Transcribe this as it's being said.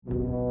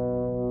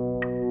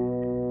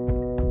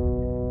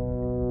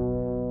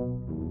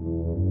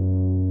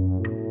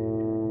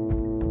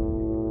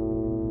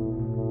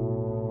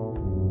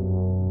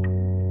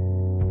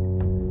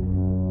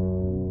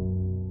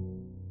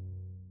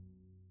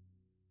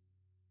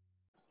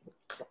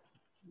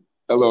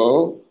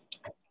Hello.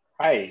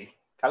 Hi,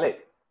 Khalid.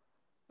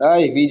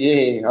 Hi,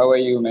 VJ. How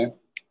are you, man?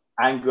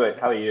 I'm good.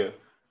 How are you?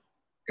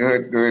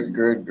 Good, good,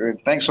 good, good.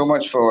 Thanks so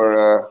much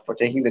for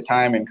taking the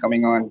time and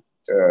coming on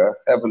to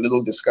have a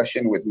little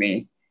discussion with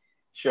me.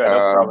 Sure, no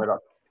Um, problem at all.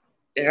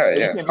 yeah, Can you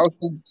yeah. hear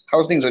me?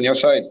 How's things on your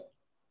side?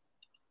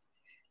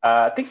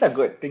 Things are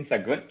good. Things are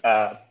good.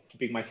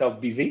 Keeping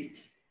myself busy.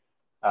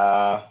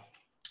 Uh,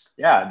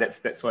 yeah,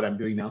 that's what I'm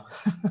doing now.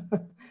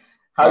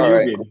 How All you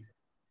right, cool. been?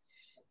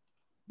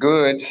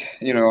 Good.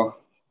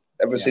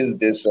 Ever Yeah, since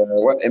this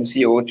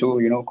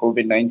MCO2,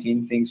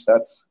 COVID-19 thing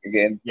starts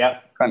again,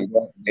 yeah, can't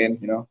go out again.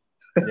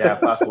 yeah.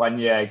 Past 1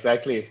 year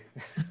exactly.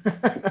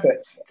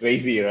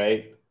 Crazy,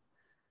 right?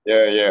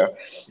 Yeah, yeah.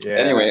 Yeah.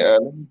 Anyway,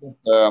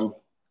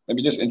 let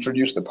me just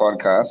introduce the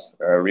podcast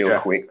real Sure.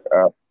 quick.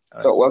 Uh,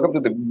 So, welcome to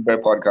the Bean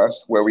Bear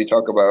Podcast, where we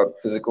talk about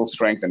physical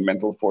strength and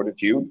mental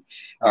fortitude.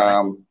 all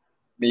right.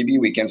 Maybe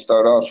we can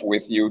start off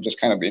with you just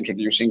kind of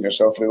introducing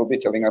yourself a little bit,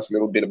 telling us a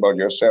little bit about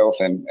yourself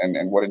and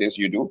what it is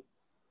you do.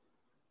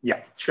 Yeah,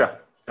 sure.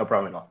 No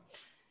problem at all.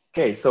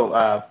 Okay, so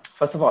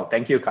first of all,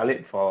 thank you,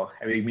 Khalid, for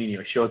having me in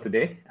your show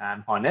today.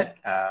 I'm honored.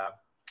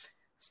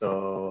 So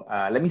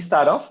let me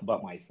start off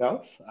about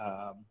myself.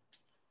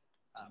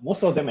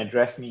 Most of them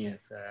address me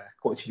as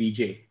Coach VJ,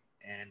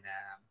 and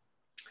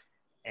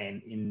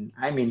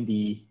I'm in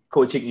the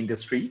coaching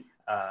industry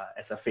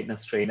as a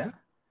fitness trainer,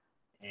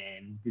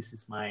 and this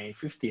is my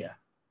fifth year.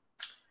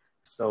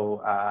 So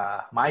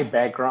my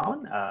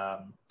background,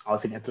 I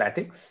was in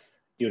athletics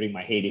during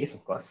my heydays,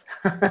 of course,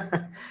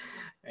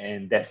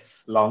 and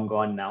that's long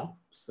gone now.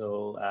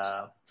 So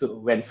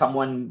when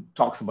someone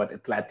talks about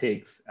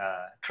athletics,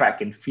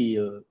 track and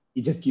field,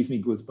 it just gives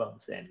me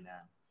goosebumps, and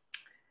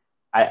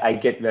I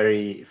get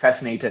very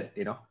fascinated,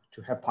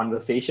 to have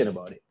conversation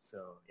about it. So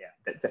yeah,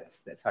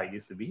 that's how it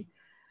used to be.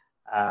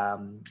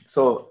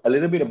 So a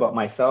little bit about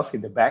myself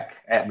in the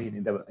back. I mean,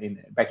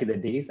 in back in the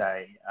days,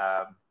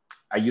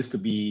 I used to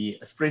be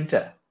a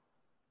sprinter,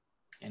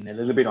 and a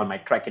little bit on my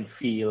track and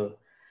field.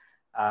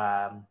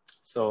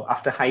 So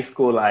after high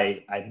school,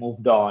 I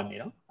moved on,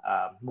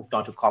 moved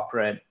on to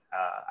corporate.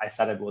 I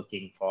started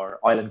working for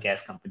oil and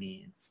gas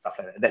company and stuff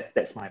like that.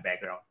 That's my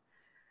background.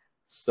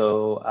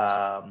 So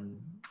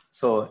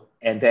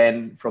and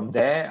then from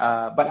there,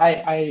 but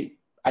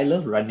I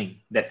love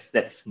running.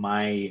 That's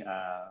my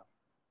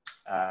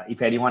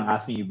if anyone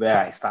asks me where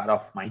I start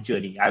off my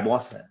journey, I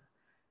was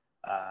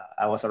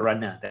a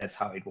runner. That's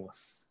how it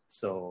was.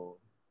 So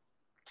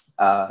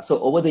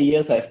over the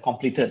years, I've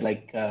completed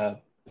like a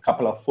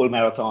couple of full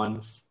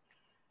marathons,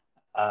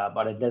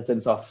 about a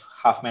dozens of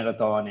half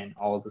marathon, and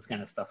all this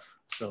kind of stuff.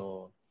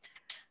 So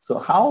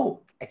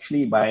how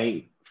actually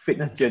my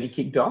fitness journey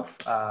kicked off?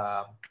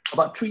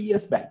 About 3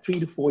 years back,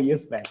 3 to 4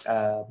 years back.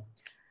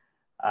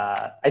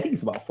 I think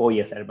it's about 4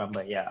 years. I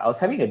remember. Yeah, I was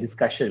having a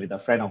discussion with a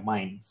friend of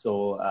mine.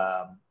 So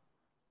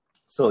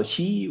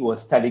she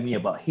was telling me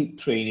about HIIT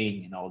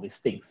training and all these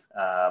things.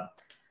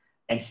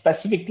 And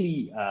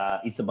specifically,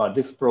 it's about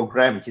this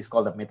program which is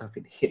called the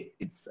MetaFit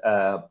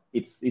HIIT.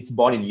 It's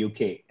born in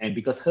UK, and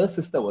because her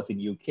sister was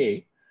in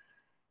UK,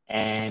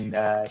 and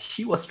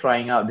she was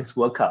trying out this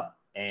workout,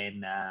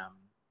 and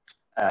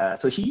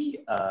so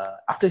she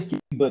after giving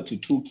birth to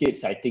two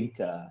kids, I think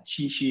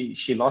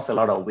she lost a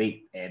lot of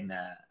weight, and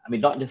I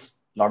mean not just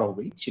a lot of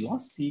weight, she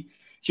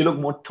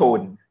looked more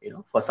toned,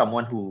 for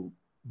someone who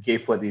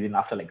gave birth within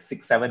after like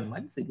 6 7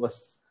 months. It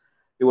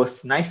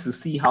was nice to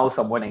see how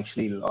someone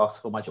actually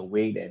lost so much of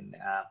weight,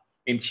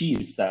 and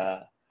she's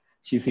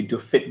into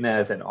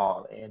fitness and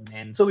all,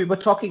 and so we were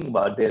talking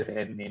about this,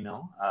 and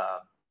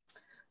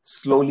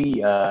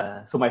slowly,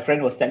 so my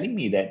friend was telling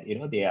me that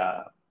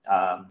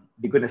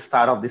they're going to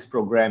start off this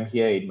program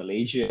here in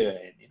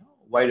Malaysia, and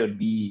why don't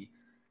we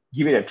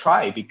give it a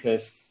try,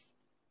 because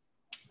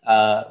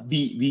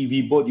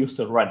we both used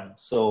to run,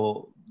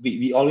 so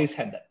we always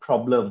had that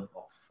problem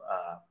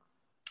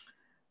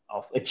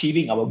of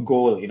achieving our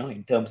goal,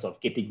 in terms of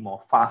getting more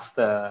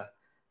faster,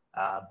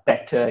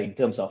 better in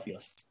terms of your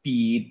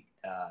speed,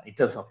 in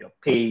terms of your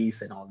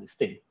pace and all these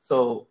things.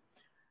 So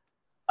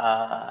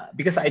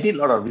because I did a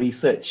lot of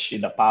research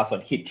in the past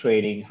on HIIT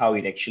training, how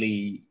it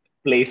actually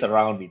plays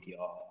around with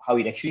how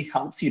it actually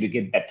helps you to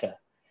get better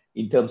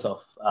in terms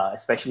of,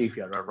 especially if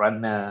you're a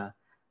runner,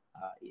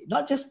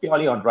 not just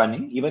purely on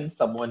running, even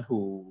someone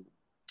who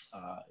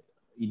uh,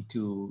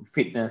 into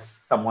fitness,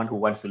 someone who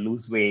wants to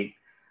lose weight,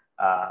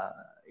 uh,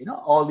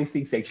 all these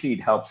things actually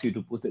it helps you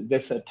to push.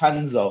 There's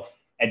tons of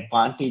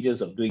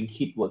advantages of doing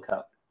HIIT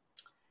workout,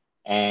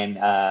 and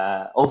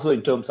also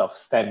in terms of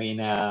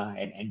stamina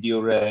and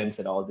endurance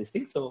and all these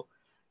things. So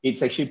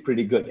it's actually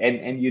pretty good,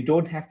 and you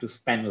don't have to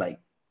spend like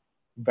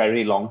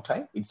very long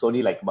time. It's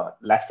only like about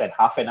less than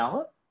half an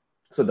hour.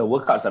 So the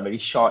workouts are very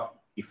short,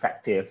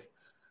 effective.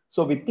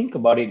 So we think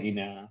about it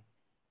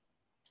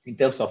in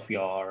terms of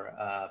your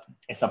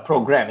as a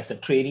program, as a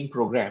training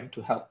program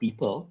to help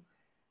people.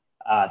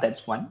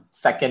 That's one.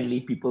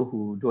 Secondly, people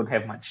who don't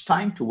have much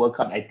time to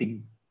work out, I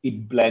think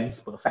it blends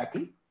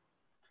perfectly.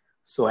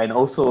 So, and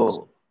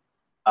also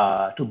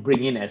to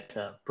bring in as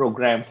a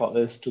program for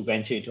us to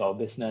venture into our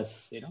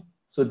business,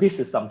 So this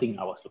is something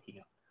I was looking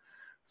at.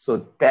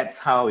 So that's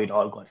how it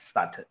all got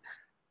started.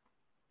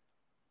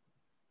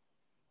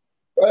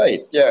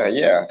 Right. Yeah.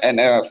 Yeah. And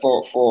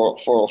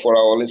for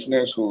our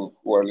listeners who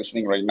are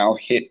listening right now,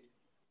 HIIT.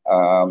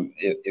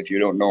 If you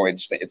don't know, it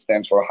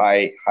stands for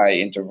high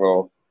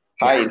interval,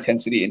 high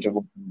intensity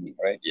interval training,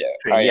 right? Yeah.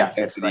 High Yeah,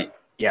 intensity. that's right.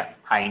 Yeah,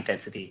 high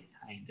intensity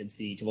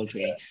interval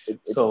training.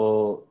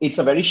 So it's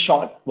a very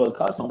short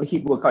workout. So the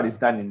HIIT workout is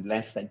done in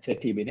less than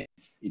 30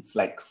 minutes. It's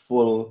like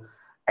full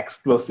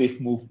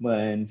explosive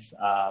movements.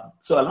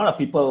 So a lot of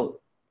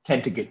people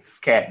tend to get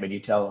scared when you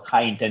tell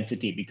high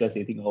intensity because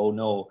they think, oh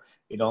no,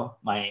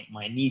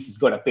 my knees is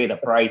going to pay the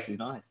price,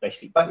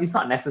 especially. But it's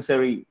not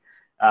necessary.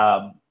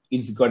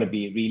 It's going to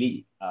be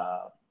really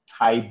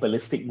high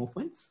ballistic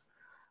movements.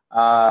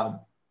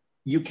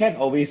 You can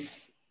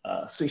always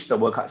switch the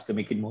workouts to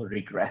make it more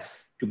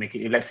rigorous, to make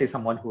it, let's say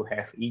someone who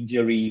has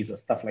injuries or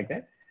stuff like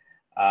that.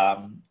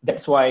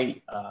 That's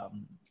why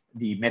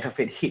the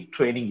MetaFit HIIT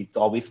training, it's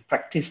always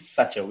practiced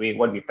such a way.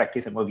 What we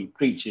practice and what we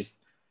preach is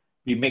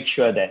we make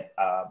sure that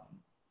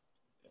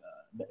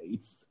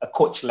it's a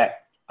coach-led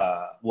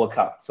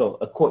workout. So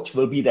a coach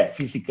will be there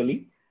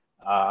physically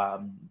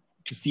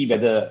to see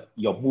whether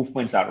your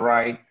movements are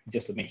right,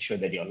 just to make sure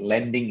that your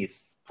landing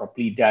is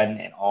properly done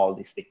and all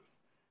these things.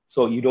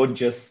 So you don't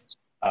just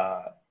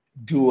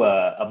do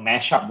a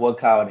mashup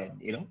workout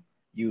and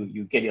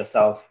you get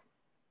yourself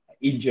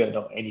injured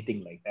or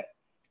anything like that.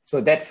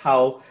 So that's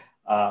how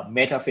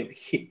MetaFit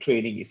HIIT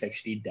training is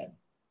actually done.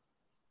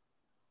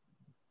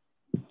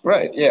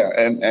 Right. Yeah.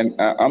 And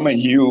I'm a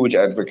huge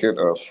advocate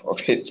of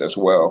HIIT as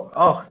well.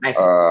 Oh, nice.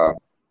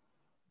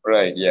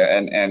 Right. Yeah.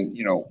 And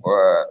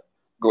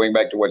going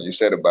back to what you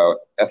said about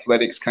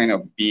athletics kind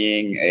of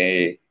being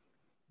a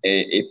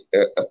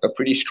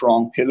pretty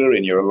strong pillar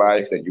in your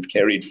life that you've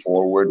carried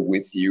forward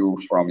with you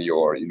from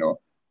your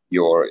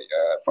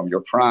from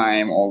your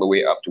prime all the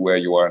way up to where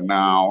you are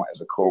now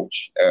as a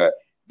coach.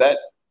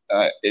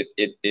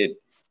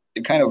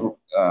 It kind of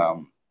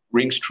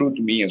rings true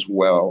to me as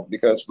well,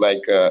 because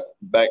back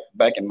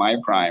in my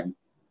prime,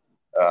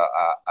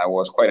 I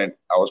was quite an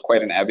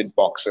avid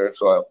boxer.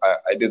 So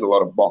I did a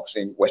lot of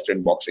boxing,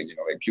 Western boxing,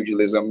 like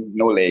pugilism,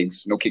 no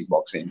legs, no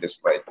kickboxing,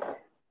 just like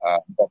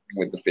boxing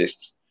with the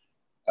fists.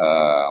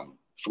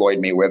 Floyd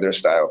Mayweather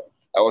style.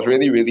 I was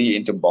really, really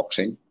into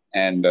boxing,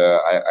 and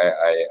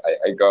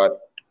I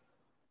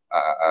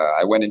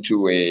went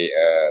into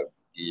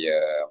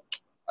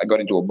I got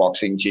into a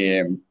boxing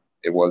gym.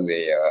 It was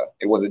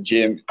a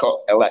gym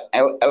called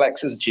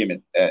Alexis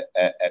Gym at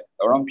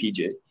around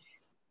PJ,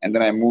 and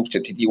then I moved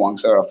to Titi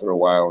Wangsa after a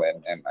while,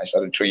 and I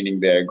started training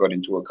there. Got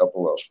into a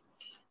couple of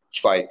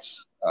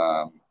fights.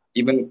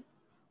 Even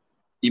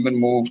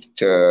moved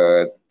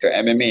to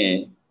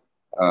MMA.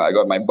 I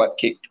got my butt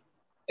kicked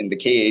in the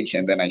cage,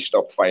 and then I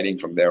stopped fighting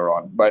from there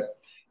on. But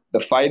the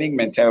fighting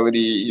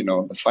mentality,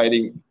 the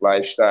fighting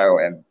lifestyle,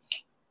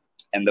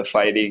 and the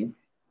fighting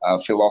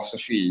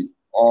philosophy,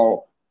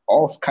 all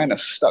kind of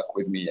stuck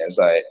with me as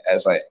I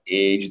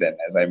aged and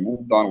as I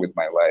moved on with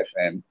my life.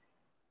 And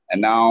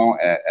now,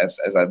 as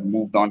I've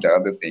moved on to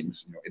other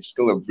things, it's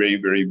still a very,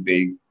 very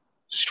big,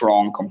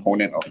 strong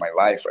component of my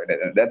life, right?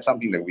 And that's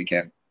something that we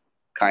can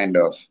kind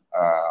of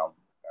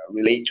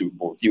relate to,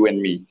 both you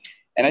and me.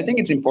 And I think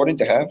it's important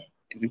to have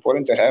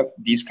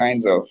these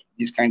kinds of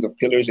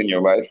pillars in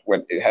your life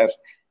when it has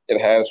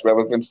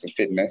relevance to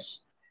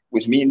fitness,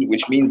 which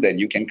means that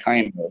you can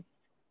kind of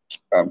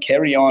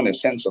carry on a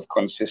sense of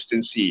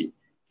consistency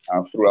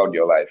throughout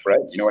your life,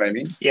 right? You know what I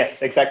mean?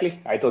 Yes, exactly.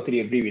 I totally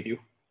agree with you.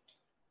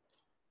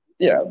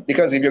 Yeah,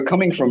 because if you're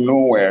coming from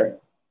nowhere,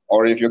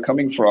 or if you're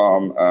coming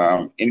from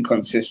an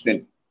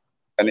inconsistent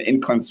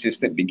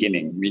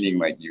beginning, meaning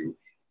like you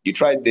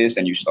tried this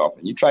and you stopped,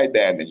 and you tried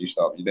that and you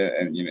stopped,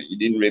 and you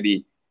didn't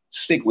really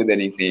stick with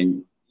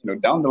anything.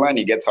 Down the line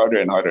it gets harder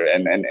and harder,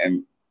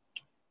 and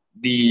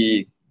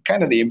the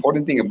kind of the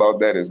important thing about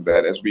that is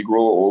that as we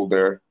grow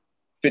older,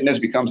 fitness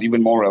becomes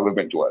even more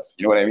relevant to us.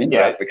 You know what I mean?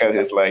 Yeah. Right? Because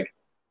it's like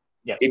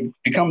it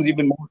becomes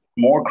even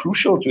more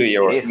crucial to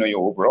your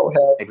your overall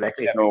health,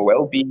 exactly, general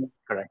well-being.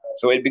 Correct.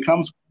 So it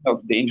becomes kind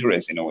of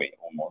dangerous in a way,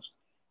 almost,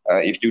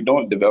 if you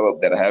don't develop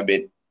that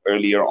habit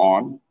earlier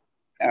on.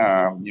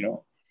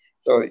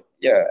 So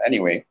yeah.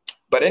 Anyway,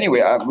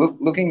 I'm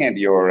looking at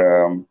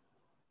your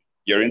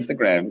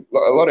Instagram.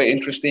 A lot of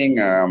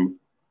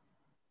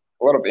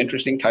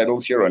interesting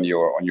titles here on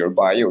your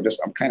bio.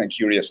 I'm kind of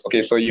curious.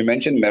 Okay, so you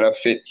mentioned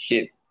MetaFit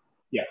HIIT.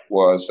 Yeah.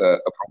 Was a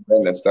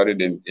program that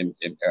started in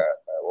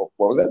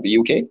what was that? The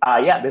UK?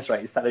 Yeah, that's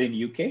right. It started in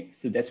the UK,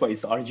 so that's where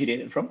it's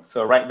originated from.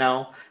 So right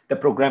now the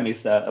program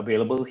is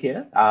available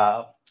here,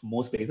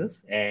 most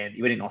places, and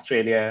even in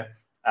Australia,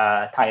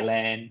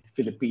 Thailand,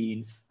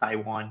 Philippines,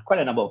 Taiwan, quite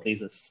a number of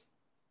places.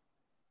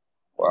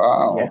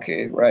 Wow. Yeah.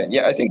 Okay. Right.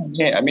 Yeah. I think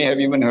I may have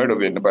even heard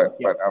of it, but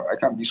I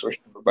can't be so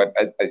sure. But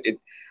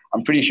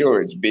I'm pretty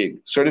sure it's big.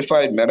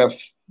 Certified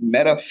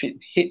MetaFit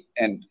HIIT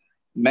and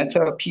Meta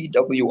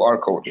PWR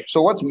coach.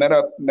 So what's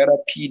Meta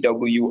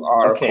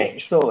PWR okay,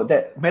 coach? So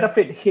the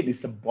MetaFit HIIT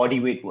is a body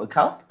weight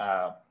workout.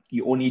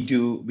 You only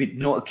do with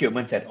no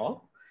equipment at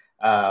all.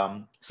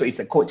 So it's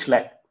a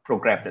coach-led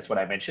program. That's what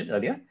I mentioned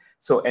earlier.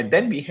 So, and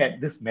then we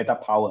had this Meta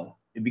Power.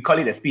 We call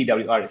it as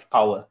PWR, it's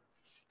power.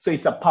 So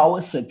it's a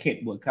power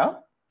circuit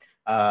workout.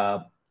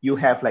 You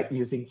have like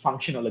using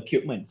functional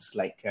equipments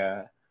like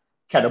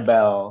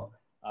kettlebell,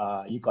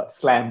 you got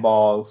slam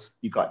balls,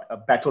 you got a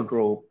battle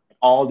rope,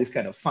 all these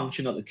kind of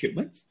functional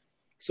equipments.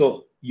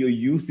 So you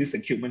use these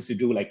equipments to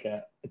do like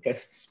a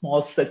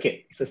small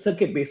circuit. It's a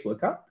circuit-based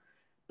workout,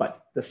 but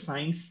the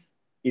science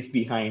is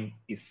behind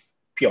is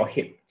pure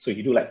HIIT. So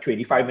you do like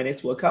 25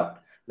 minutes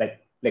workout,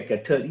 like a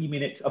 30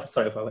 minutes,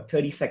 for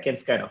 30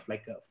 seconds, kind of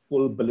like a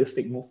full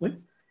ballistic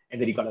movements. And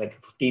then you got like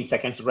 15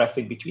 seconds rest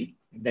in between.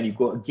 And then you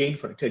go again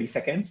for a 30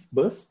 seconds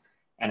burst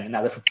and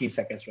another 15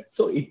 seconds rest.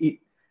 So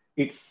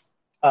it's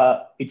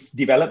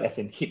developed as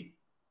a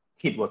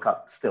HIIT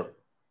workout still.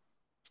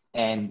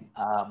 And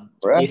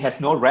Right. it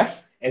has no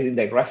rest, as in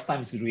the rest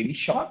time is really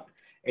short,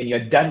 and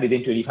you're done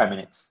within 25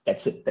 minutes.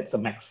 That's it. That's the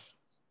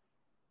max.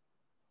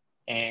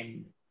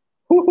 And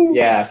Woohoo.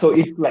 yeah, so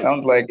it's like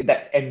Sounds like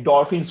that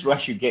endorphins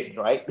rush you get,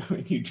 right?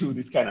 When you do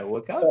this kind of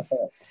workouts.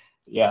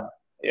 Yeah.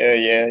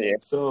 yeah.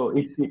 So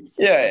it's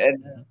Yeah,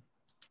 and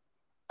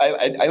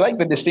I like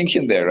the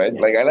distinction there, right?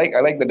 yeah, Like I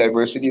like the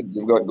diversity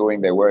you've got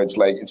going there, where it's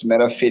like it's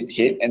meta fit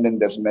hit, and then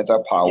there's meta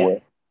power, yeah,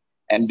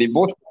 and they're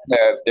both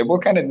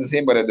kind of the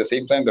same, but at the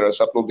same time there are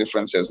subtle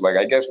differences. Like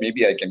I guess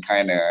maybe I can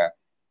kind of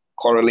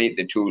correlate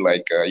the two.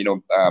 Like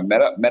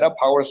meta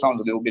power sounds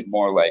a little bit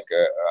more like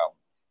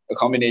a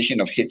combination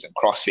of hits and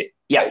CrossFit,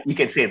 yeah. right? You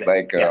can say that.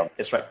 Like Yeah,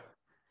 that's right.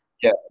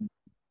 yeah,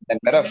 and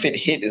meta fit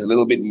hit is a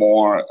little bit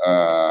more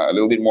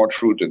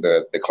true to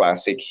the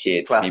classic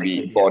hit, Classic.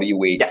 maybe Yeah, body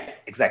weight. yeah,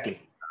 exactly.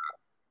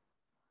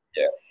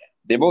 Yeah,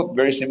 they're both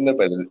very similar,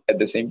 but at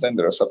the same time,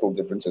 there are subtle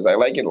differences. I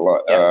like it a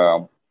lot.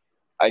 Yeah,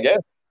 I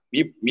guess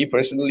me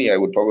personally, I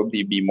would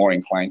probably be more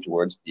inclined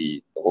towards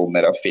the whole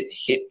meta fit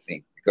hit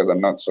thing because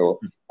I'm not so.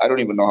 I don't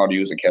even know how to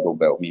use a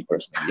kettlebell, me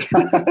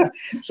personally.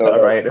 So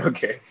all right,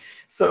 okay.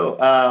 So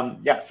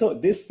yeah, so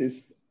this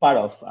is part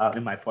of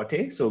in my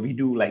forte. So we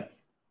do like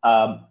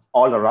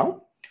all around.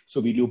 So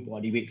we do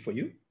body weight for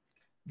you.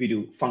 We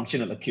do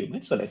functional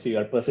equipment. So let's say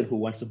you're a person who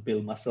wants to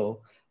build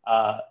muscle,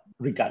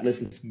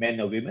 regardless it's men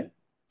or women.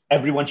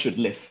 Everyone should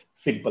lift.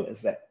 Simple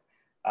as that.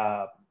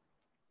 Uh,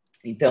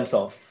 in terms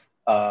of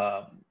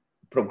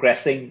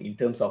progressing, in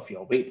terms of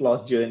your weight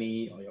loss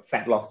journey or your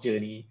fat loss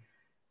journey,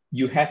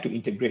 you have to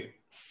integrate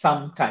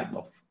some type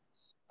of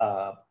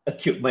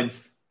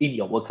equipments in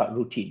your workout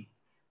routine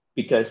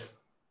because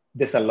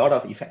there's a lot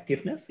of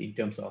effectiveness in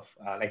terms of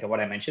like what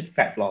I mentioned,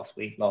 fat loss,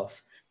 weight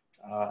loss,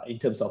 in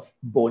terms of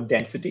bone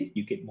density,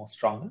 you get more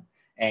stronger.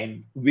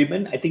 And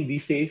women, I think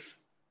these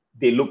days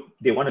they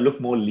want to look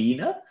more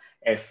leaner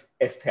as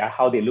to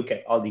how they look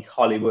at all these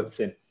Hollywoods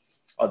and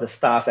all the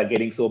stars are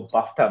getting so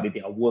buffed up with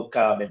their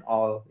workout and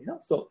all,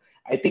 So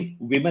I think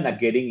women are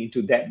getting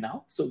into that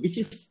now. So which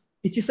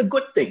is a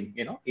good thing,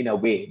 in a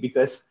way,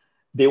 because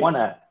they want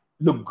to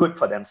look good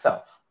for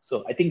themselves.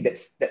 So I think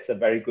that's a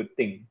very good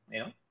thing,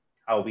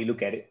 how we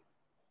look at it.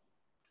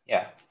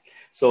 Yeah.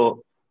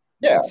 So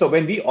yeah, so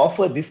when we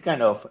offer this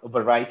kind of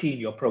variety in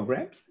your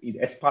programs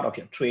as part of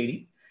your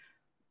training,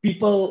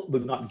 people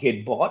will not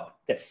get bored.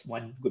 That's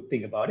one good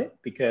thing about it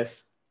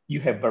because you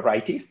have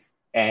varieties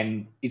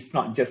and it's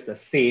not just the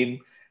same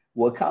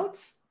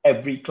workouts.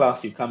 Every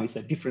class you come is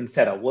a different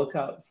set of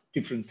workouts,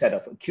 different set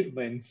of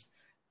equipments,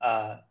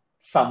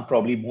 some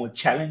probably more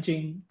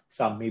challenging,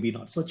 some maybe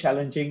not so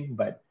challenging,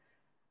 but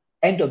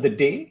end of the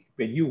day,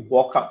 when you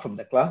walk out from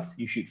the class,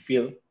 you should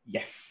feel,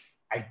 yes,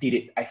 I did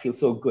it. I feel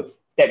so good.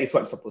 That is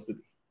what it's supposed to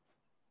be.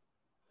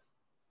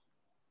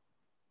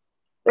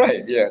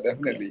 right. Yeah, Yeah.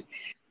 definitely.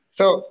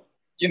 So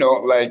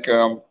like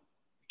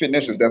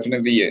fitness is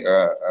definitely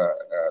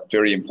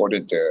very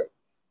important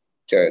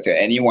to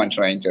anyone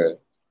trying to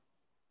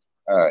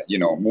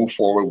move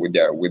forward with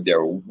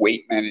their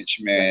weight Yeah.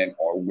 management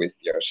or with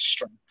their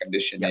strength Yeah.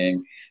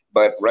 conditioning.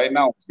 But right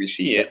now we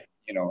see Yeah. it,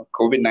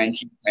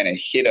 COVID-19 kind of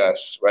hit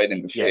us right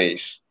in the Yeah.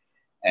 face,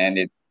 and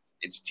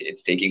it's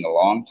taking a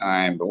long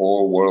time. The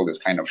whole world is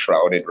kind of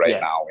shrouded right Yeah.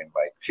 now in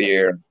like Yeah.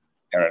 fear,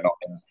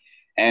 paranoia,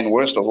 and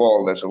worst of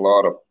all, there's a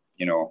lot of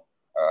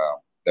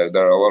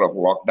there are a lot of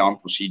lockdown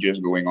procedures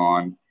going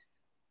on.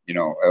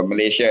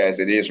 Malaysia as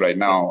it is right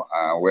now,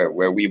 where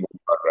we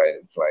are, right?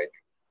 It's like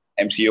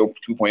MCO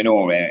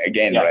 2.0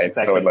 again, Yeah. right?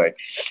 So Exactly. like,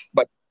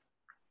 but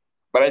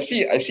I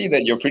see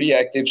that you're pretty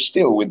active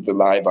still with the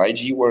live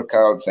IG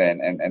workouts,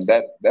 and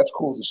that's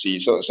cool to see.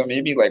 So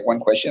maybe like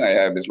one question I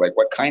have is like,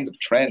 what kinds of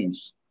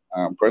trends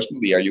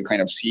personally are you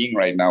kind of seeing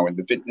right now in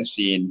the fitness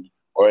scene,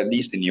 or at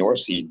least in your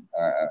scene,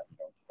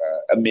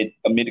 amid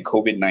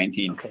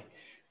COVID-19? Okay.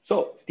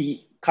 So the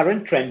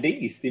current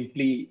trending is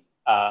simply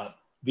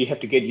we have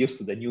to get used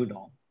to the new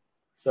norm.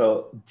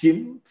 So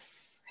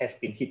gyms has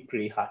been hit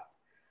pretty hard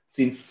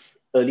since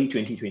early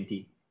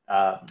 2020.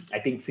 I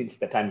think since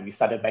the time we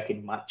started back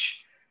in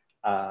March,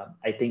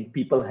 I think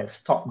people have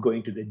stopped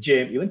going to the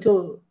gym.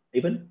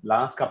 Even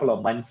last couple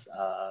of months,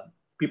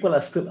 people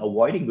are still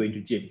avoiding going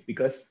to gyms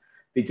because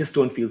they just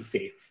don't feel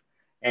safe.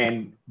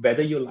 And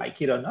whether you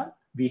like it or not,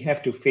 we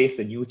have to face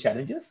the new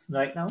challenges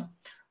right now.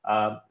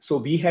 So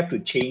we have to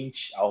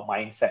change our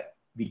mindset.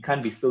 We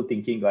can't be still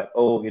thinking like,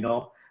 oh,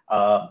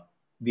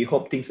 we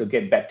hope things will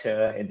get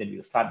better and then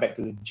we'll start back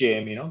to the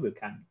gym, we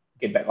can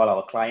get back all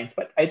our clients.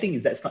 But I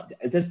think that's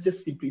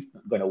just simply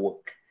not going to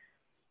work.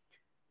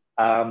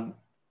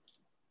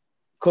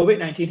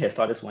 COVID-19 has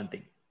taught us one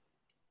thing.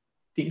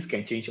 Things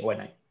can change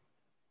overnight.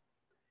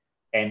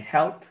 And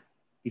health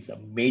is a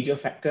major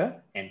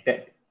factor, and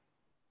that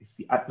is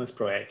the utmost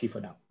priority for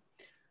now.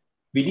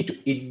 We need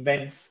to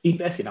invest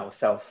in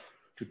ourselves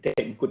to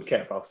take good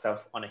care of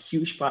ourselves on a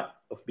huge part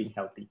of being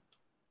healthy,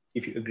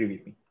 if you agree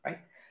with me, right?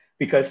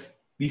 Because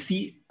we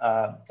see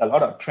a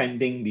lot of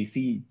trending, we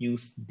see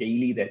news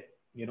daily that,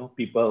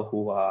 people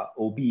who are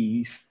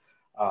obese,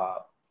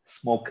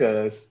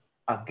 smokers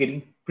are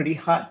getting pretty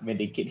hard when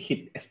they get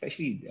hit,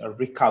 especially the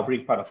recovery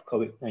part of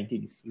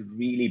COVID-19 is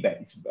really bad.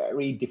 It's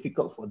very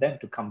difficult for them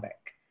to come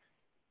back.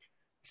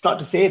 It's not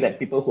to say that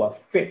people who are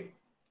fit,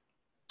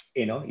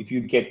 if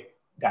you get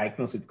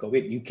diagnosed with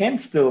COVID, you can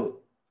still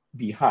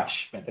be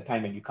harsh at the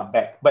time when you come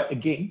back. But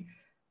again,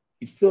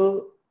 it's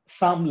still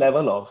some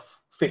level of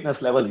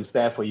fitness level is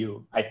there for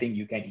you. I think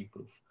you can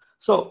improve.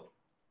 So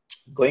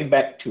going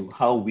back to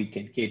how we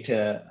can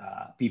cater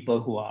people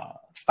who are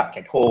stuck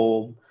at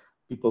home,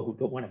 people who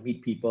don't want to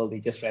meet people, they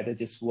just rather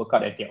just work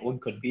out at their own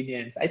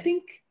convenience. I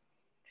think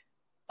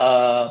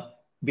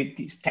with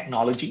this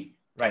technology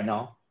right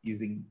now,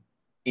 using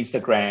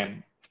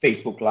Instagram,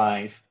 Facebook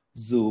Live,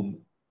 Zoom,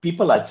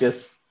 people are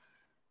just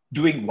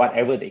doing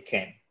whatever they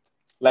can.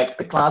 Like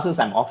the classes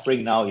I'm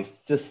offering now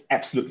is just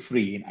absolute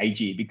free in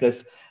IG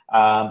because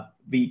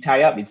we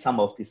tie up with some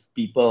of these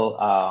people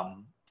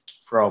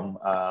from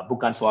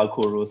Bukan Soal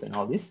Kurus and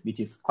all this, which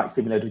is quite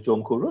similar to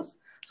Jom Kurus.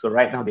 So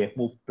right now they have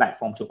moved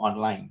platform to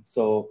online.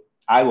 So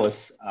I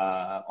was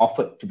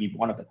offered to be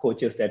one of the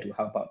coaches there to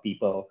help out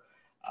people.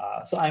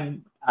 So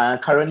I'm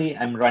currently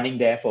running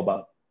there for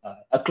about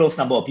a close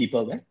number of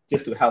people there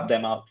just to help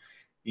them out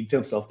in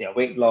terms of their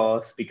weight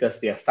loss because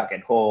they are stuck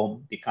at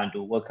home, they can't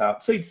do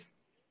workout. So it's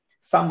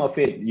some of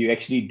it you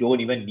actually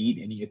don't even need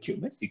any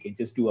equipment. You can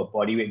just do a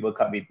body weight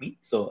workout with me.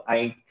 So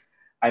I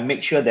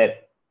make sure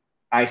that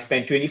I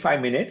spend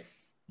 25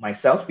 minutes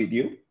myself with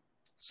you.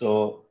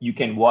 So you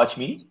can watch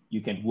me,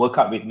 you can work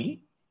out with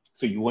me.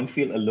 So you won't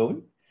feel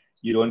alone.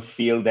 You don't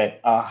feel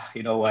that,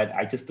 you know what,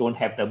 I just don't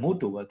have the mood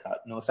to work out.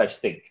 No such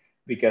thing,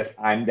 because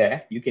I'm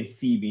there. You can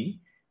see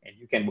me and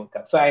you can work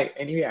out. So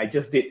I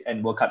just did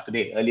and work out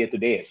earlier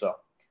today as well.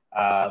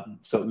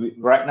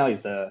 Right now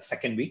is the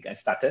second week I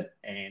started,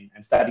 and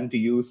I'm starting to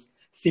use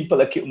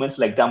simple equipments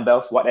like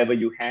dumbbells, whatever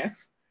you have,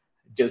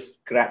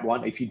 just grab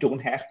one. If you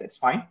don't have, that's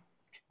fine.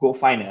 Go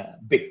find a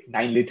big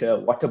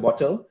 9-liter water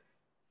bottle,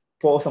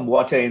 pour some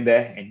water in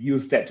there and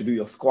use that to do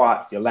your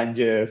squats, your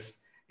lunges,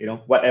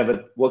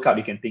 whatever workout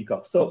you can think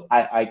of. So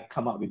I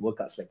come up with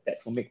workouts like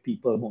that to make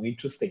people more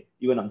interesting.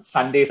 Even on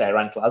Sundays, I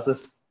run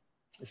classes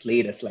as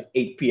late as like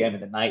 8 p.m.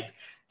 in the night,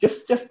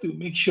 just to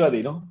make sure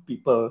that,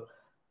 people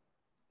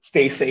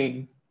stay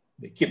sane,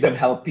 they keep them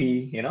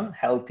healthy,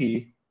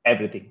 healthy,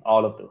 everything,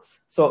 all of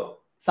those. So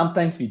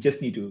sometimes we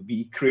just need to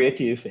be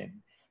creative and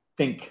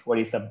think what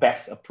is the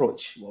best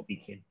approach, what we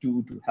can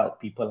do to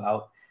help people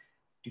out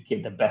to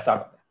get the best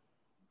out of them.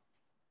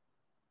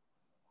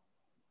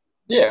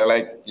 Yeah,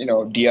 like,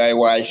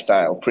 DIY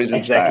style,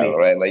 prison style,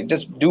 right? Like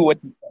just do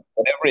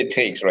whatever it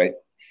takes, right?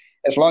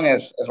 As long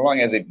as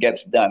it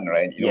gets done,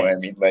 right? You know what I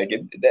mean? Like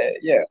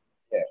yeah.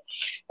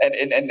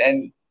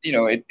 And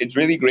it's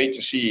really great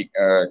to see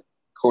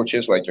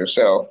coaches like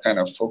yourself kind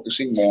of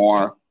focusing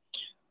more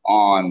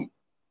on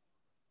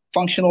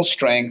functional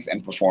strength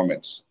and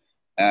performance,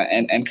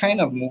 and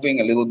kind of moving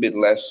a little bit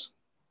less,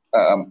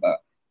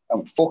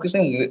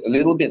 focusing a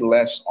little bit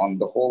less on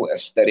the whole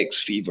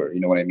aesthetics fever. You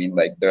know what I mean?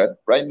 Like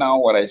right now,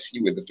 what I see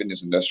with the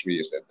fitness industry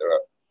is that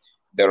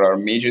there are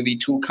majorly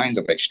two kinds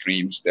of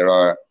extremes.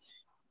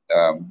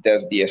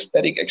 There's the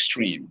aesthetic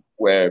extreme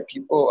where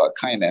people are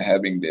kind of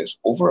having this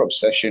over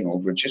obsession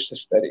over just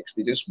aesthetics.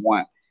 They just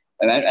want,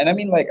 and I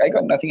mean, like, I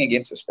got nothing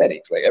against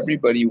aesthetics. Like,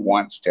 everybody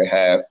wants to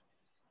have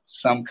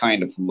some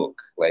kind of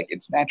look. Like,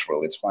 it's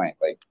natural, it's fine.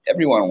 Like,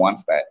 everyone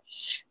wants that.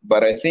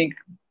 But I think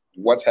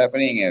what's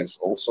happening is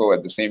also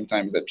at the same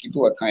time that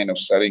people are kind of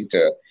starting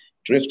to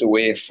drift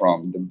away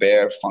from the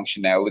bare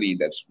functionality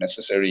that's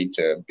necessary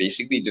to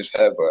basically just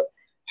have a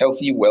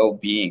healthy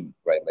well-being,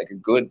 right? Like a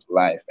good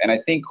life. And I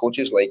think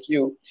coaches like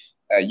you,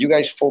 you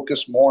guys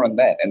focus more on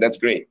that, and that's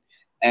great.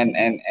 And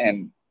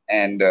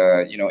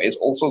it's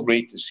also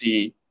great to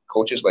see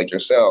coaches like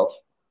yourself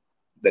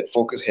that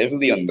focus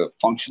heavily on the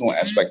functional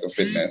aspect of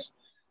fitness,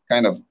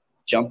 kind of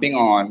jumping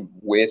on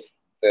with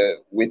the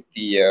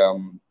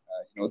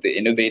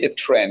innovative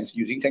trends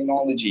using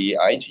technology,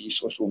 IG,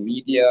 social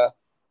media,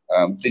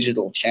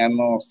 digital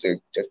channels to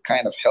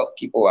kind of help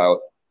people out,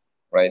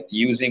 right?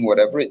 Using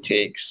whatever it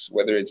takes,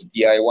 whether it's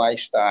DIY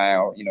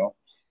style,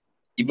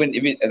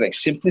 even like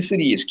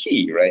simplicity is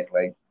key, right?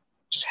 Like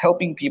just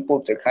helping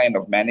people to kind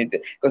of manage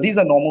it, because these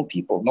are normal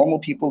people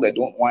that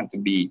don't want to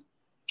be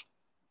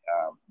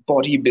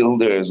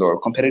bodybuilders or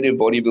competitive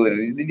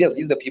bodybuilders.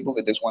 These are the people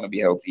that just want to be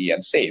healthy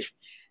and safe.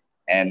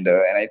 And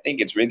I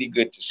think it's really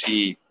good to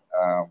see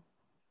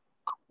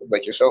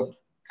like yourself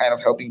kind of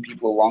helping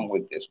people along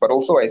with this. But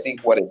also, I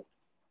think what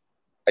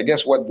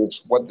this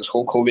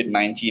whole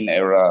COVID-19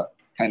 era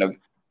kind of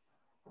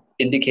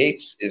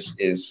indicates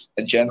is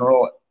a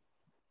general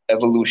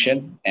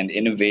evolution and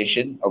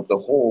innovation of the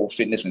whole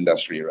fitness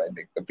industry, right?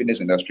 The fitness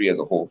industry as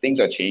a whole. Things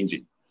are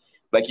changing.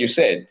 Like you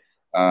said,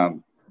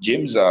 um,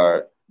 gyms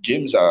are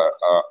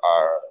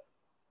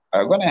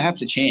going to have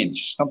to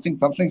change. Something's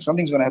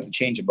going to have to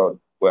change about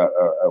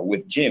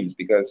with gyms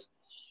because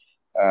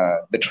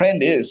the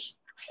trend is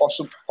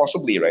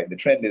possibly right. The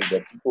trend is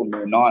that people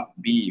may not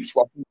be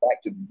flocking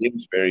back to the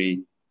gyms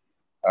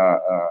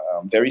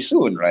very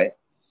soon, right?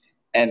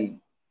 And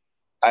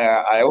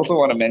I also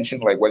want to mention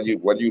like what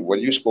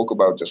you spoke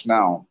about just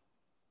now,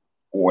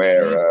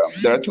 where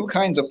there are two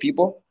kinds of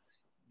people.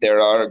 There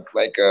are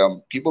like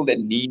people that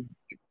need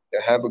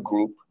to have a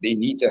group. They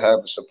need to have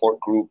a support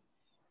group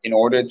in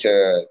order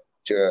to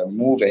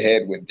move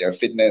ahead with their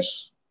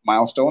fitness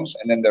milestones.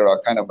 And then there are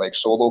kind of like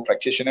solo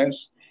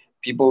practitioners,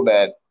 people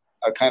that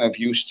are kind of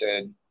used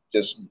to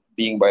just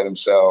being by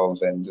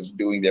themselves and just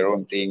doing their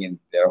own thing in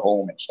their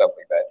home and stuff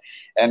like that.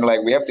 And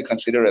like we have to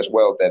consider as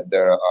well that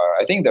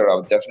I think there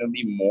are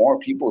definitely more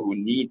people who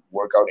need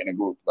workout in a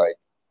group. Like,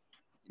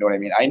 you know what I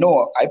mean?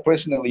 I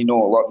personally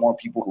know a lot more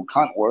people who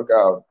can't work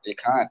out, they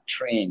can't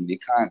train, they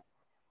can't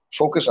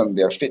focus on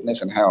their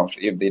fitness and health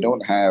if they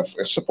don't have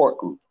a support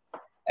group.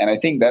 And I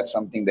think that's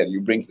something that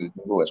you bring to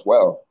the table as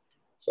well.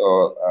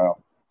 So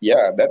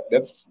yeah,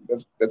 that's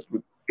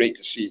great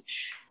to see.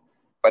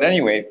 But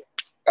anyway,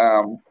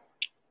 um,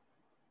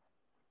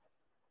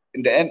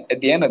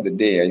 at the end of the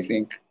day, I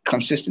think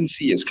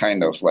consistency is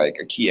kind of like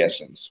a key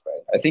essence,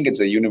 right? I think it's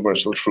a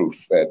universal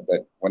truth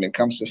that when it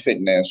comes to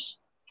fitness,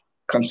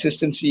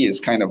 consistency is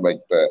kind of like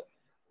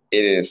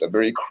it is a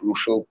very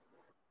crucial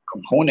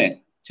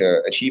component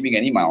to achieving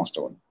any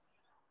milestone.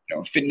 You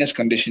know, fitness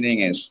conditioning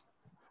is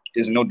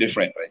no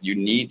different, right? You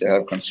need to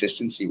have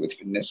consistency with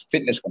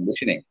fitness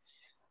conditioning,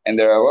 and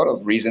there are a lot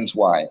of reasons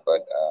why.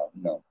 But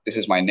this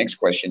is my next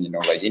question. You know,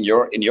 like in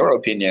your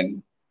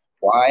opinion,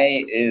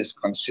 why is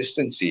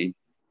consistency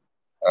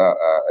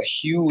a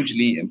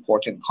hugely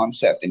important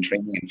concept in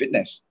training and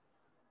fitness?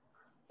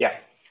 Yeah.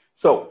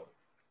 So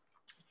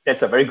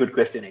that's a very good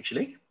question,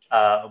 actually.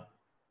 I'll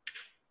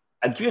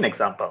give you an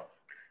example.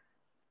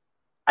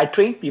 I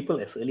train people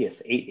as early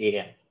as 8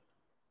 a.m.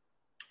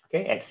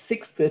 Okay, at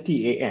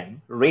 6:30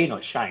 a.m., rain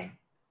or shine,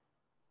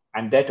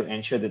 I'm there to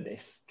ensure that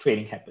this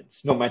training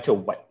happens, no matter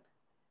what.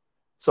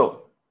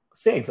 So,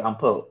 say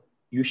example,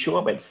 you show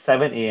up at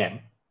 7 a.m.,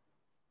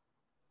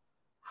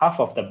 half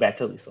of the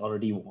battle is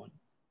already won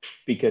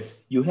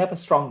because you have a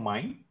strong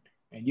mind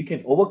and you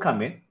can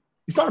overcome it.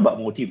 It's not about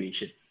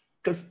motivation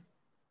because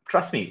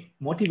trust me,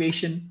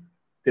 motivation,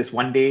 there's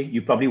one day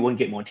you probably won't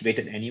get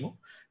motivated anymore.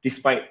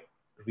 Despite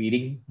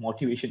reading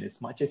motivation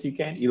as much as you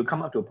can, it will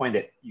come up to a point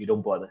that you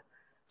don't bother.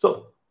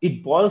 So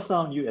it boils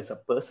down you as a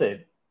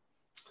person.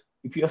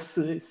 If you're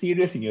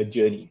serious in your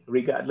journey,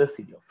 regardless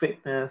in your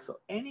fitness or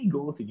any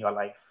goals in your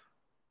life,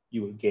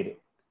 you will get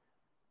it.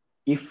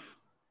 If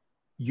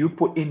you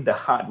put in the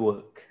hard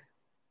work,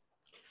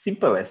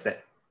 simple as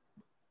that.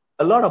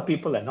 A lot of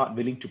people are not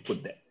willing to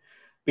put that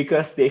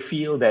because they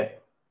feel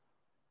that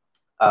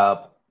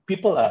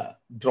people are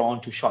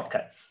drawn to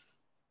shortcuts.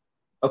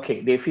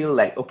 Okay, they feel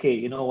like, okay,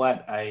 you know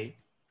what, I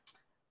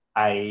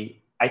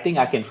think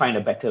I can find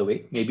a better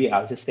way. Maybe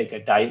I'll just take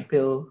a diet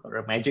pill or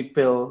a magic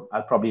pill.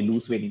 I'll probably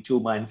lose weight in 2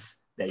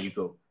 months. There you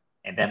go.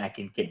 And then I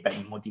can get back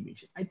in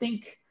motivation. I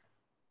think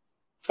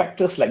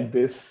factors like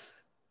this,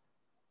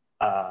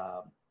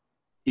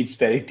 it's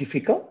very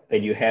difficult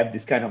when you have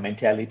this kind of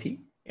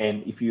mentality.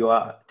 And if you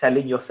are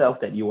telling yourself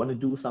that you want to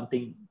do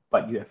something,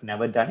 but you have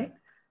never done it,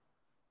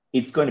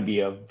 it's going to be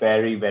a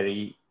very,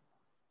 very,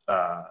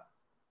 how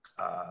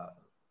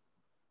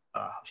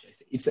should I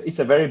say? It's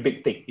a very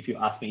big thing. If you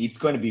ask me, it's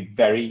going to be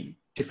very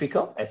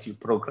difficult as you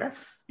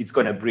progress. It's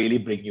going to really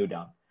bring you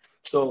down.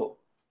 So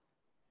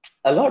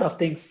a lot of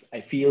things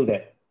I feel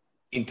that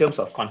in terms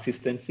of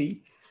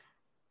consistency,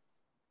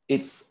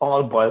 it's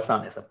all boils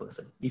down as a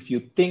person. If you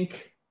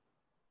think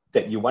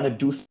that you want to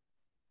do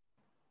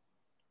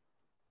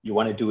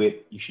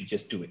it, you should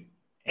just do it.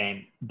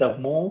 And the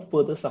more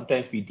further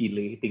sometimes we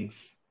delay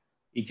things,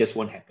 it just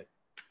won't happen.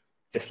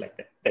 Just like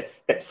that.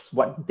 That's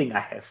one thing I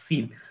have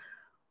seen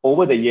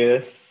over the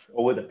years,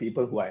 over the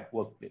people who I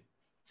worked with.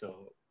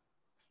 So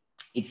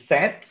it's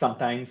sad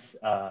sometimes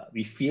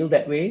we feel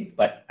that way,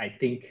 but I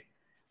think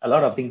a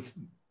lot of things,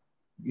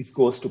 this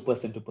goes to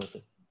person.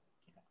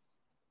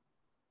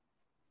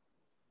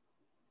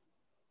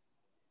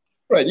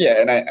 Right.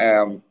 Yeah.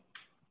 And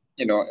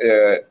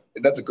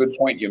that's a good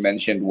point you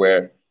mentioned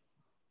where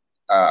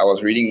I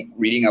was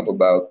reading up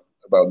about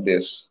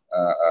this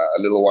a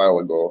little while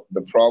ago.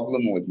 The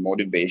problem with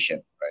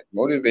motivation, right?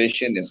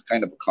 Motivation is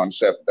kind of a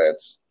concept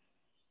that's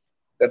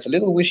a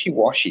little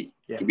wishy-washy,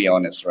 Yeah. to be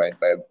honest, right?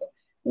 Like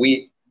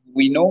we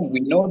we know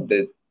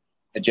that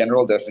a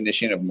general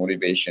definition of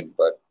motivation,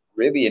 but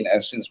really, in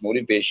essence,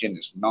 motivation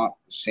is not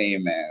the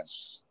same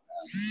as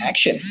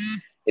action.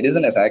 It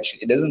isn't as action.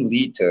 It doesn't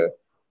lead to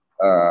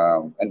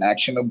an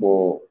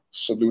actionable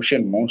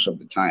solution most of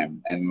the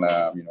time. And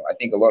I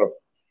think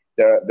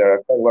there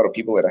are quite a lot of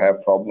people that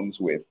have problems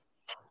with.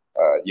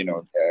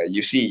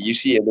 You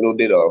see a little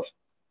bit of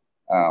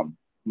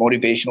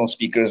motivational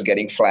speakers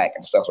getting flack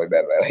and stuff like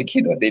that, right?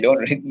 Like, they don't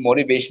read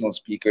motivational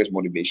speakers,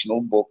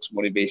 motivational books,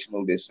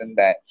 motivational this and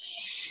that.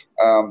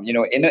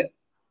 In a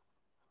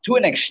to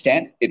an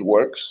extent it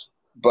works,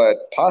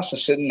 but past a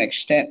certain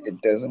extent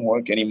it doesn't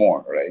work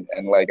anymore, right?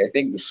 And like I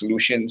think the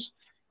solutions,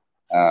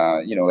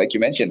 like you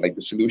mentioned, like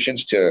the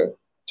solutions to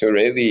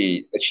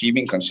really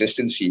achieving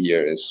consistency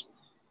here is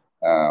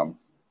um,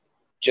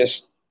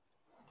 just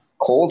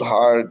cold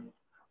hard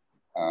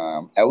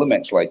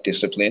elements like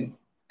discipline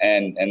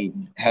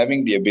and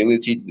having the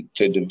ability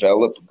to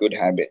develop good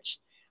habits.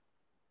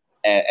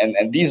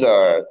 And these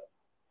are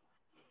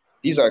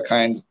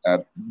kind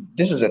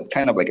this is a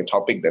kind of like a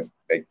topic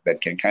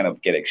that can kind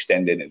of get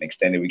extended and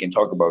extended. We can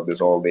talk about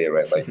this all day,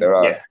 right? Like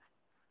Yeah.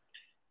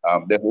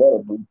 there's a lot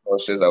of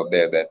resources out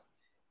there that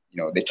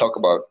they talk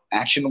about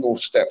actionable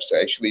steps to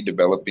actually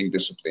developing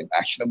discipline,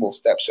 actionable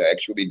steps to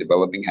actually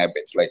developing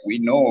habits. Like we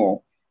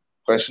know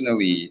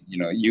personally,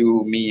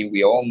 you, me,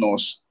 we all know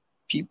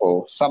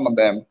people, some of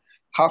them,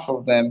 half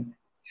of them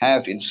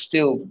have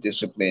instilled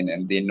discipline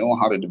and they know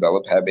how to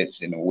develop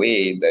habits in a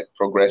way that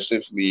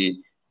progressively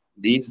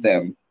leads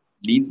them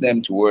leads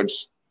them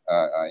towards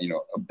a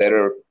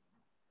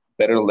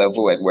better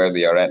level at where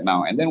they are at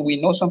now. And then we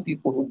know some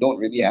people who don't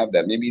really have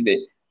that. Maybe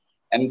they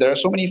and there are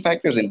so many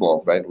factors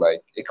involved, right?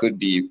 Like it could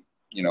be,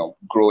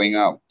 growing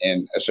up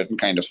in a certain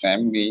kind of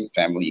family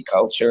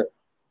culture.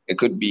 It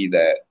could be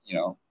that,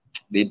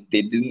 they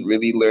didn't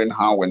really learn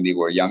how when they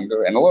were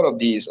younger. And a lot of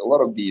these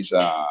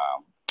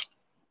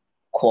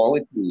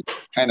qualities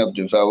kind of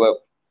develop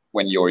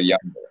when you're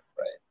younger,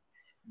 right?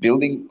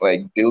 Building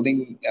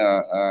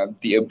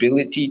the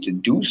ability to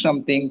do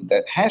something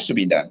that has to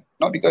be done,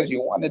 not because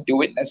you want to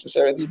do it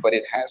necessarily, but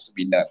it has to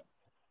be done.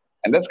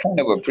 And that's kind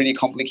of a pretty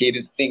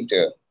complicated thing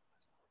to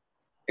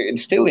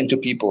instill into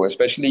people,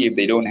 especially if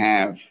they don't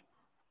have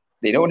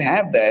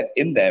that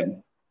in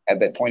them at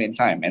that point in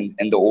time. And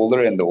the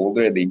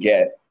older they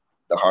get,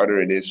 the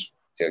harder it is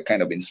to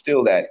kind of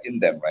instill that in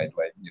them, right?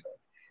 Like,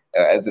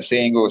 as the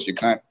saying goes, you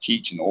can't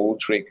teach an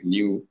old trick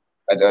new.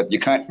 You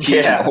can't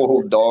teach an Yeah.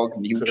 old dog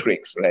new True.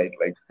 tricks, right?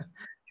 Like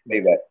say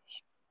that.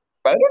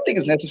 But I don't think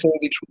it's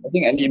necessarily true. I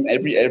think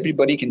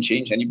everybody can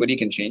change. Anybody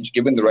can change,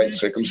 given the right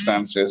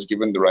circumstances,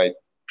 given the right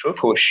True.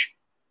 push.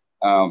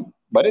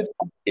 But it's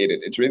complicated.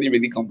 It's really,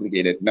 really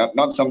complicated.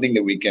 Not something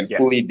that we can Yeah.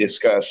 fully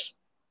discuss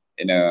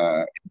in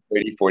a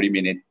 30,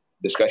 40-minute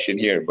discussion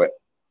here. But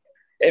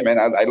hey, man,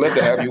 I'd love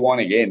to have you on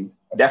again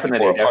for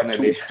Definitely, a part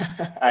two. definitely.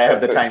 I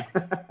have the time.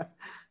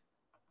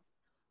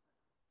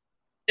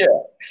 Yeah.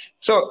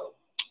 So,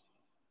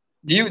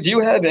 do you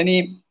have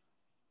any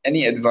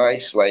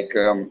advice? Like,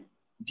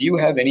 do you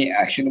have any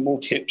actionable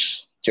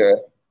tips to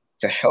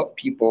help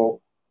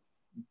people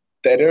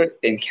better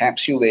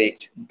encapsulate,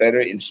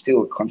 better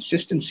instill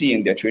consistency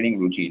in their training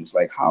routines?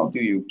 Like, how do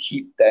you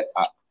keep that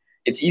up?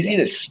 It's easy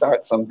Yeah. to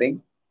start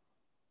something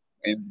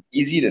and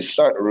easy to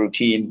start a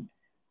routine,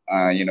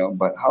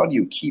 but how do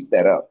you keep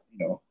that up,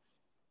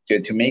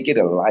 to make it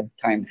a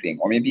lifetime thing,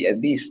 or maybe at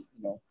least,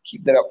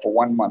 keep that up for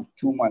 1 month,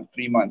 2 months,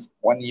 3 months,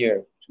 1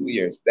 year, 2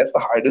 years? That's the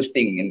hardest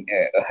thing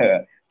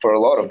for a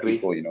lot of Agree.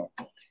 people,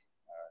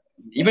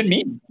 even me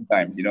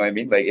sometimes, you know what I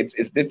mean? Like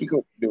it's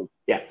difficult to do.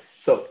 Yeah.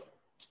 So,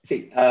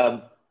 see,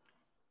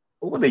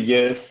 over the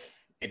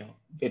years,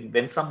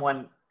 when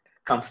someone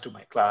comes to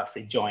my class,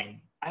 they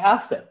join, I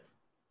ask them,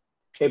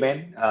 hey,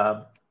 man,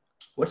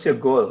 what's your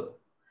goal?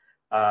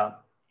 Uh,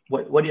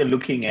 what you're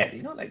looking at?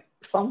 Like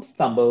some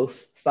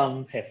stumbles,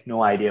 some have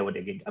no idea what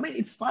they're getting. I mean,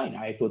 it's fine.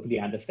 I totally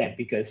understand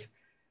because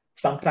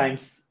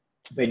sometimes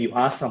when you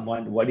ask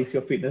someone, what is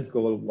your fitness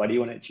goal? What do you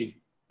want to achieve?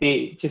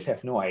 They just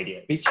have no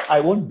idea, which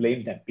I won't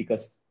blame them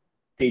because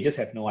they just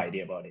have no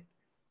idea about it.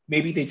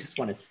 Maybe they just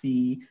want to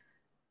see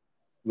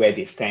where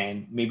they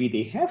stand. Maybe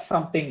they have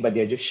something, but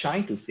they're just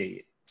shy to say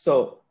it.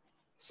 So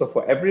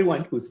for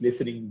everyone who's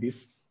listening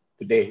this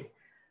today,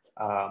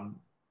 um,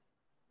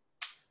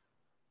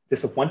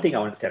 there's one thing I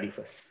want to tell you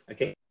first.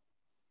 Okay,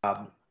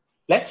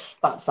 let's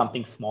start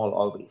something small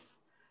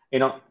always.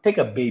 Take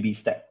a baby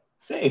step.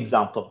 Say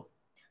example,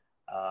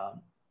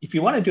 if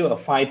you want to do a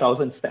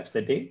 5,000 steps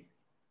a day,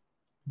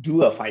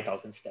 do a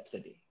 5,000 steps a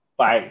day.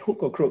 By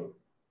hook or crook,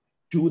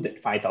 do that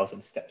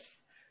 5,000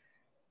 steps.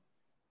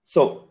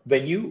 So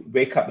when you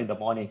wake up in the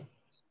morning,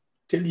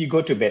 till you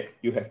go to bed,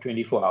 you have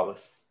 24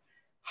 hours.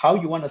 How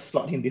you want to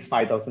slot in these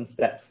 5,000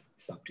 steps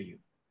is up to you.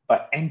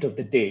 But end of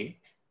the day,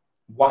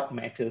 what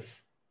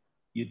matters,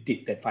 you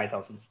did that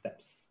 5,000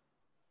 steps.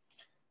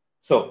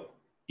 So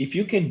if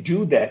you can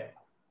do that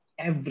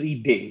every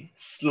day,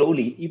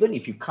 slowly, even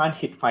if you can't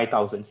hit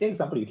 5,000, say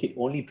example, you hit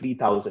only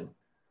 3,000,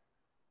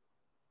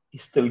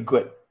 it's still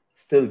good,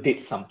 still did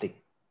something.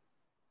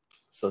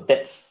 So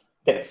that's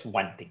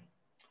one thing.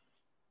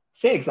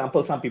 say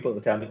example, some people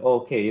will tell me,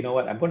 oh, okay, you know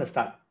what, I'm going to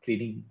start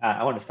cleaning.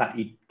 I want to start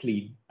eat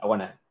clean. I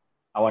want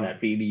to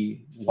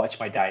really watch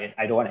my diet.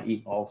 I don't want to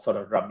eat all sort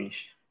of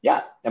rubbish.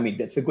 Yeah, I mean,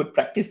 that's a good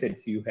practice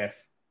that you have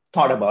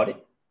thought about it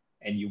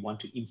and you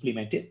want to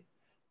implement it.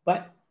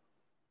 But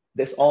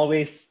there's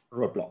always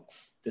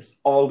roadblocks.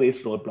 There's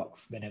always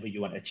roadblocks whenever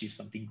you want to achieve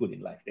something good in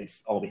life.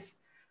 There's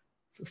always.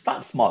 So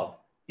start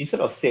small.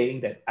 Instead of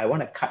saying that I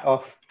want to cut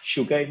off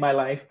sugar in my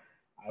life,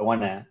 I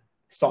want to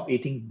stop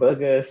eating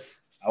burgers,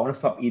 I want to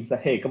stop eating.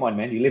 Hey, come on,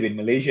 man, you live in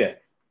Malaysia.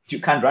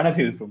 You can't run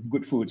away from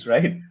good foods,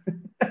 right?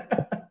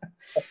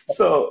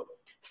 So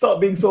stop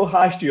being so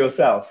harsh to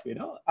yourself.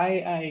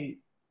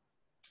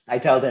 I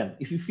tell them,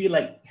 if you feel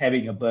like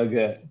having a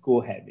burger, go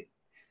have it.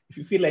 If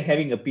you feel like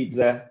having a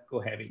pizza, go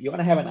have it. You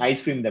want to have an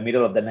ice cream in the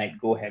middle of the night,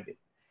 go have it.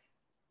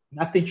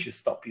 Nothing should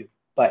stop you.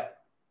 But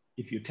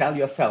if you tell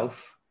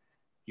yourself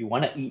you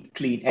want to eat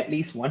clean at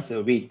least once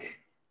a week,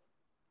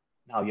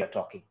 now you're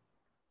talking.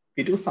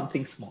 We do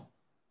something small.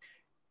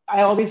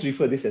 I always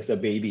refer this as a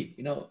baby.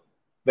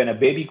 When a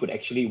baby could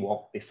actually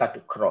walk, they start to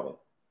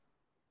crawl.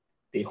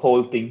 They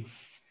hold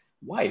things.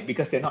 Why?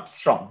 Because they're not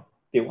strong.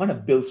 They want to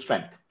build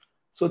strength.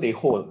 So they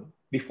hold.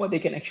 Before they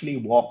can actually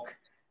walk,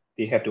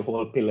 they have to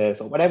hold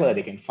pillars or whatever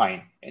they can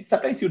find. And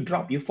sometimes you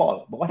drop, you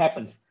fall. But what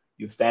happens?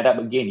 You stand up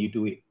again, you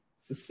do it.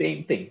 It's the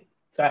same thing.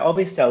 So I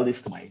always tell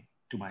this to my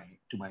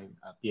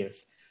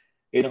peers.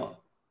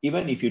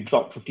 Even if you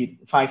drop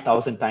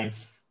 5,000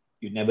 times,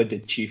 you never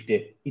achieved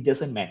it. It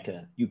doesn't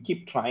matter. You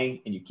keep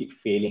trying and you keep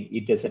failing.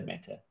 It doesn't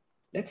matter.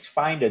 Let's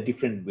find a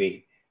different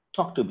way.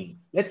 Talk to me.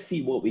 Let's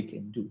see what we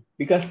can do.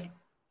 Because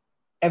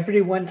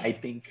everyone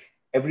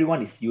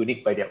is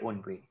unique by their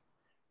own way.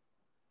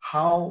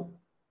 How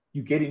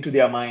you get into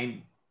their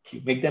mind,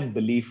 you make them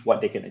believe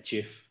what they can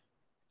achieve.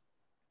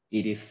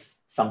 It is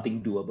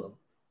something doable.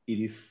 It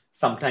is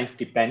sometimes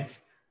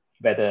depends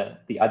whether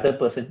the other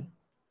person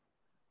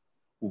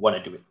who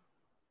want to do it.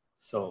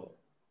 So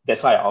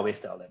that's why I always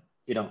tell them,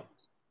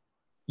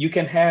 you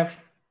can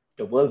have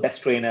the world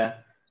best trainer,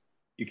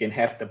 you can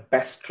have the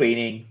best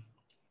training,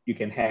 you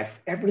can have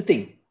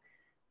everything.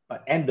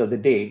 But end of the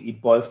day,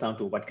 it boils down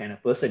to what kind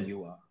of person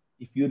you are.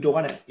 If you don't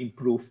want to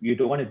improve, you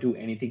don't want to do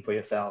anything for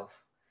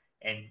yourself,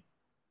 and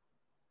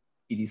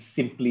it is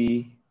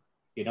simply,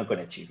 you're not going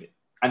to achieve it.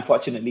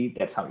 Unfortunately,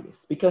 that's how it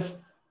is.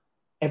 Because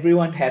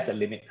everyone has a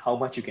limit, how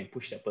much you can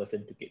push that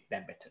person to get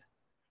them better.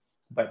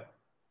 But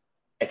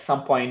at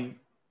some point,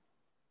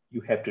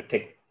 you have to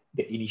take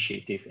the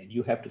initiative and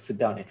you have to sit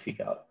down and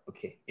figure out,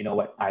 okay, you know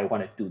what, I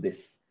want to do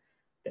this.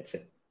 That's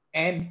it.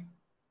 And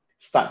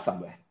start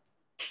somewhere.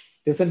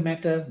 Doesn't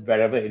matter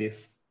wherever it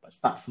is, but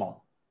start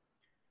small.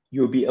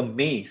 You'll be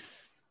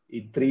amazed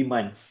in 3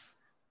 months.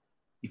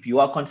 If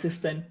you are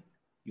consistent,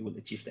 you will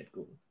achieve that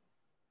goal.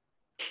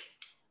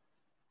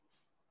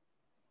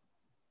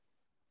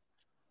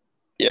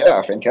 Yeah,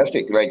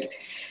 fantastic.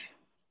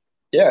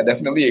 Yeah,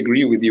 definitely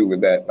agree with you with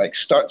that.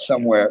 Start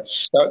somewhere,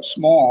 start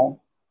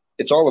small.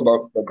 It's all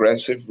about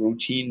progressive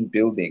routine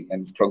building,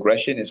 and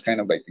progression is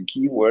kind of like the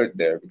key word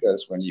there,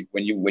 because when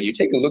you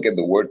take a look at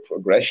the word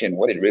progression,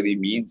 what it really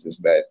means is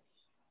that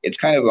it's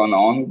kind of an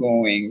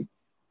ongoing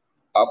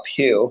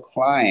uphill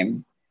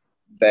climb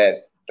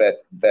that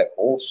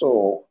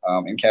also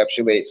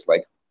encapsulates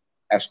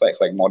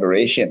aspects like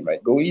moderation,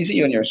 right? Go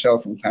easy on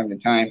yourself from time to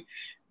time.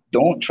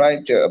 Don't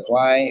try to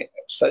apply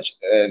such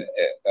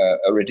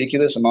a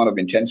ridiculous amount of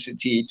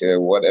intensity to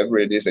whatever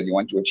it is that you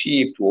want to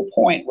achieve, to a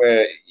point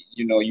where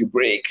you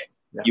break.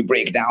 Yeah. You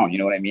break down. You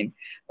know what I mean?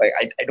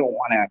 I don't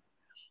want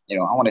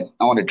to.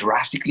 I want to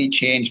drastically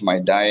change my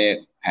diet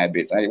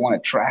habits. I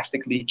want to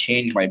drastically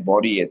change my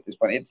body at this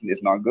point.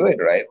 It's not good,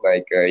 right?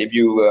 If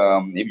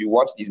you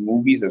watch these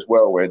movies as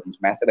well, where these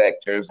method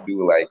actors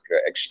do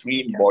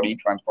extreme body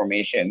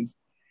transformations,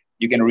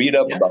 you can read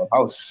up about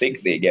how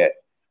sick they get.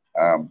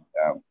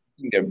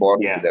 Their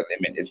body to that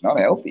limit. It's not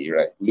healthy,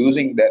 right?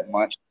 Losing that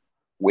much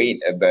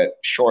weight at that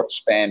short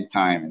span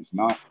time is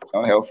not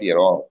healthy at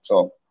all.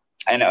 So,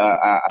 and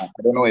I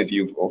don't know if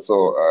you've also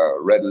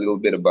read a little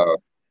bit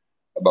about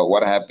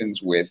what happens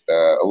with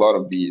a lot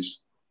of these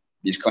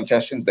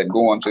contestants that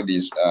go onto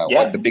these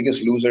The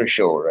Biggest Loser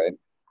show, right?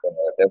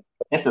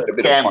 There's a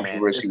bit of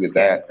controversy with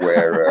that,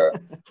 where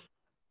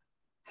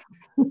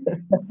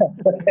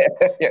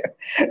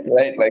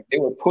right, they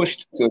were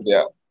pushed to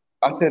their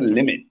utter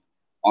limit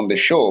on the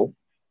show.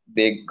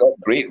 They got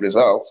great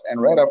results,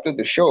 and right after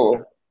the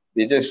show,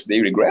 they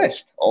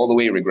regressed, all the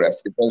way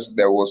regressed, because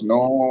there was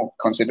no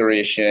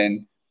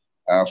consideration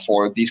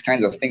for these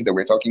kinds of things that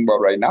we're talking about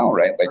right now,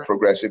 right? Like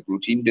progressive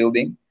routine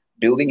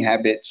building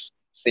habits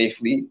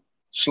safely,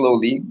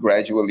 slowly,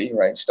 gradually,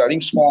 right? Starting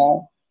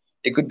small.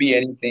 It could be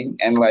anything.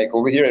 And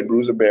over here at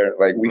Bruiser Bear,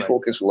 we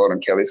focus a lot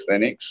on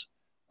calisthenics.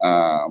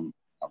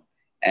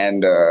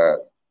 And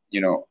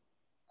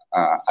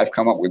I've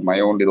come up with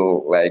my own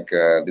little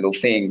little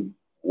thing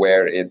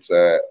where it's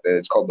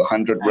called the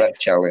 100 rep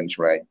challenge,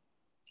 right?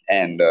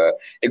 And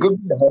it could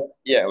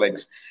be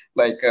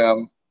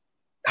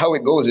how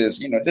it goes is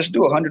just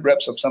do 100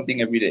 reps of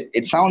something every day.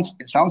 It sounds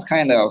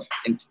kind of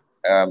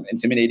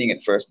intimidating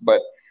at first,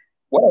 but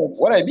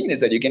what I mean is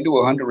that you can do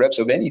 100 reps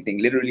of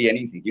anything, literally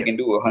anything. You Yeah. can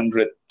do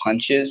 100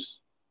 punches,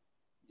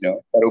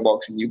 paddle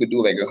boxing. You could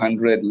do like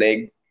 100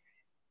 leg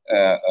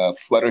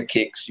flutter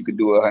kicks. You could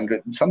do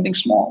 100, something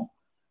small.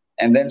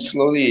 And then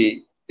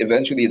slowly,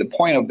 eventually, the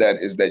point of that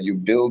is that you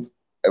build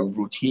a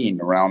routine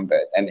around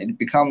that. And it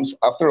becomes,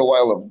 after a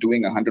while of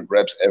doing 100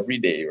 reps every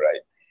day,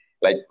 right?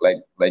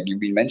 Like you've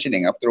been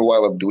mentioning, after a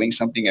while of doing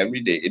something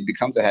every day, it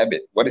becomes a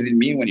habit. What does it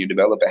mean when you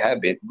develop a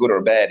habit, good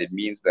or bad? It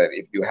means that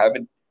if you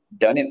haven't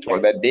done it for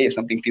Yeah. that day,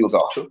 something feels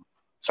off True.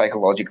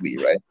 psychologically,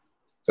 right?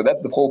 So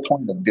that's the whole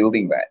point of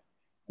building that.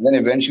 And then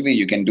eventually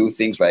you can do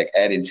things like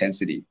add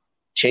intensity,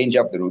 change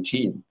up the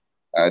routine,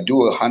 do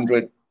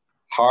 100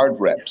 hard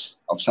Yeah. reps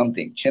of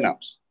something,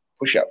 chin-ups,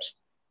 push-ups,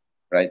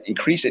 right?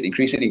 Increase it,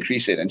 increase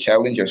it, and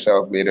challenge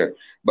yourself later.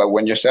 But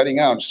when you're starting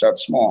out, start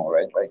small,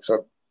 right? Like,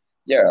 so,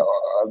 yeah,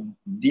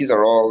 these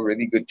are all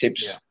really good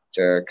tips Yeah.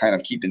 to kind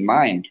of keep in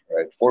mind,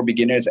 right? For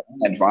beginners and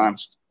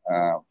advanced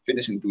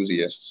fitness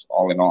enthusiasts,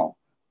 all in all.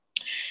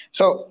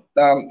 So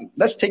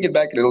let's take it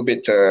back a little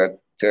bit to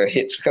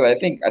hits, because I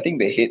think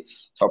the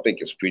hits topic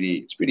is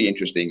pretty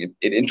interesting.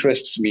 It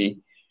interests me.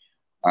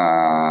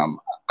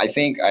 I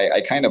think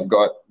I kind of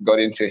got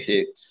into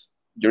hits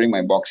during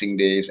my boxing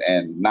days,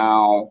 and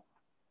now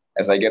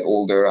as I get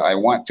older, I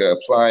want to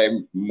apply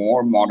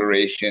more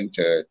moderation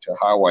to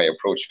how I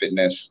approach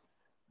fitness,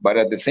 but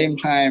at the same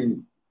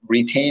time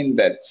retain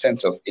that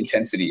sense of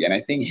intensity. And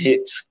I think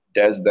hits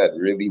does that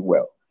really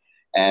well.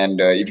 And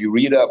if you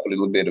read up a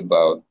little bit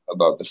about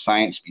the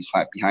science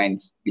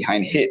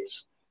behind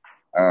hits,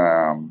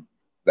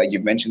 like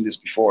you've mentioned this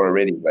before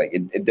already, like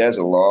it does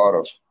a lot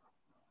of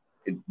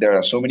it, there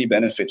are so many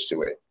benefits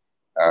to it.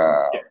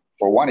 Uh, Yeah.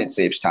 for one, it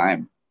saves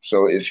time.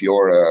 So if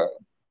you're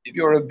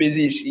a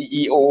busy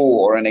CEO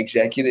or an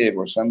executive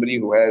or somebody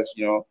who has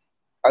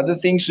other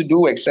things to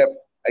do except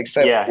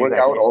Yeah. work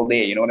out Exactly. all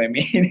day, you know what I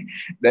mean?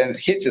 Then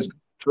hits is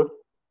True.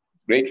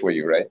 great for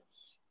you, right?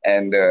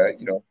 And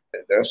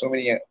there are so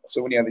many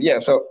other, yeah.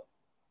 So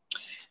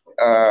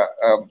uh,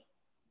 um,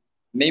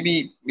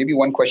 maybe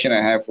one question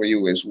I have for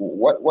you is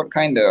what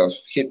kind of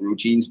hit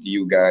routines do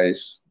you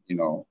guys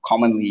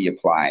commonly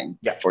apply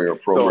Yeah. for your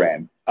So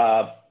program?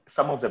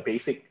 some of the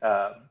basic,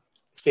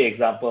 say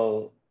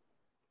example,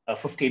 a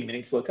 15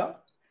 minutes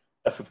workout.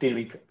 A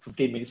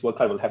 15 minutes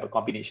workout will have a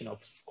combination of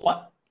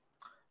squat.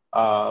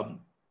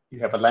 Um, you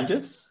have a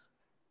lunges,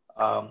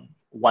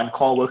 one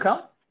core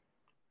workout,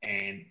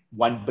 and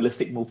one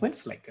ballistic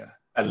movements like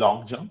a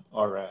long jump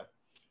or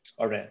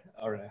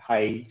a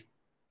high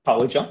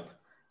power jump.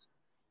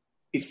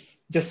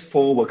 It's just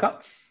four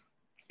workouts,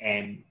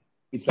 and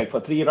it's like for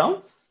 3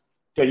 rounds,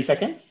 30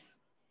 seconds,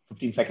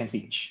 15 seconds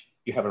each.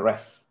 You have a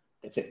rest.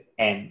 That's it.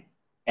 And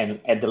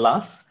at the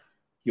last,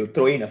 you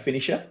throw in a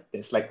finisher.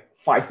 There's like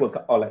five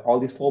workout or like all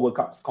these four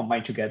workouts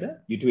combined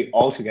together. You do it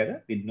all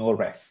together with no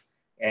rest,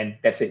 and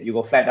that's it. You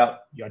go flat out.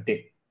 You're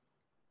dead.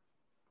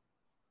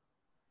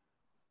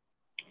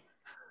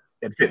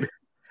 That's it.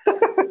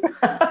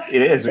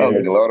 It is. It Sounds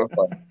like a is. lot of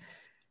fun.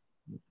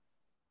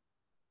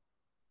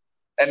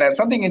 And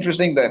something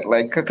interesting that,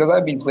 like, because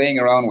I've been playing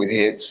around with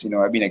hits,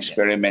 I've been Yeah.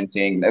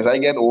 experimenting. As I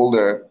get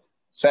older,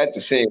 sad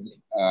to say,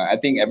 I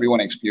think everyone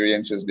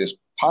experiences this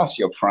past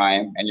your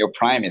prime, and your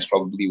prime is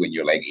probably when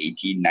you're like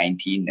 18,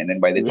 19, and then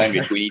by the time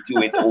you're Yes. 22,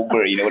 it's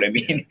over. You know what I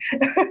mean?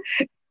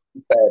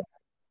 But,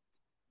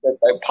 but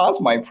I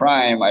passed my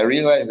prime, I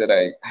realized that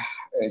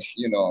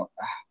you know,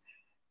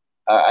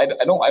 I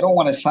don't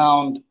want to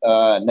sound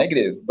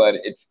negative, but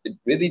it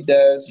really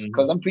does,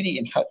 because Mhm. I'm pretty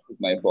in touch with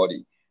my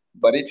body.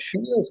 But it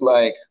feels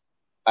like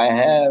I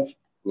have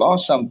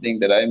lost something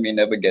that I may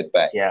never get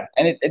back. Yeah.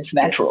 And it's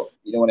natural. Yes.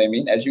 You know what I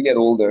mean? As you get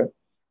older,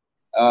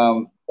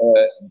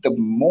 the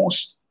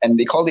most, and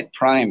they call it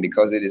prime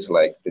because it is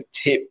like the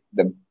tip,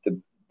 the,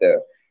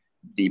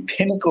 the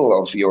pinnacle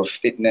of your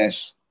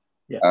fitness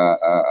Yeah.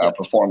 Yeah.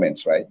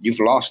 performance, right?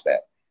 You've lost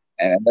that.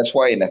 And that's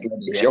why in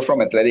athletics, you're Yes.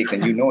 from athletics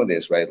and you know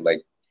this, right?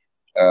 Like,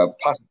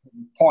 past a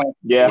certain point,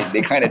 Yeah.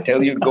 they kind of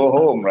tell you to go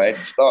home, right?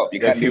 Stop. You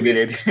That's can't do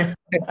this. humiliating.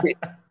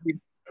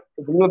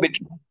 It's a little bit,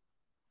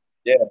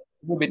 yeah, a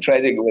little bit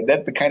tragic. But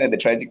that's the kind of the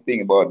tragic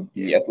thing about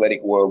Yeah. the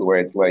athletic world, where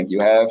it's like you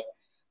have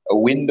a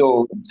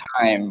window in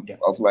time Yeah.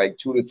 of like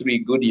 2 to 3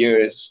 good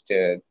years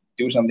to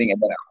do something,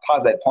 and then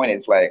past that point,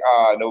 it's like,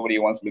 nobody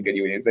wants to look at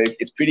you.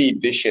 It's pretty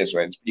vicious,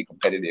 right? It's pretty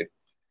competitive.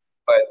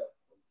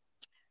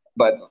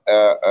 But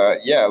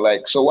yeah,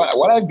 like, so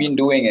what I've been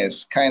doing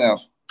is kind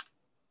of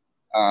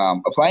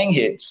applying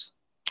hits.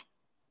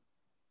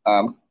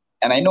 Um,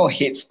 and I know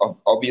hits,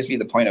 obviously,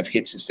 the point of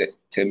hits is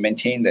to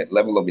maintain that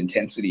level of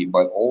intensity,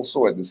 but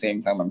also at the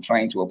same time, I'm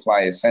trying to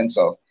apply a sense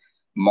of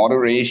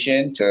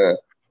moderation to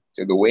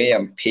the way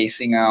I'm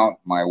pacing out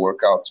my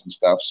workouts and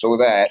stuff, so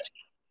that,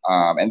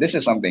 and this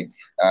is something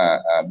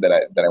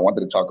that I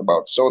wanted to talk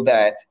about, so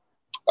that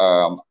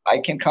I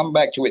can come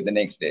back to it the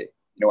next day.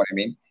 You know what I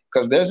mean?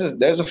 Because there's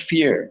a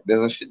fear,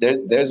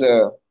 there's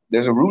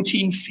a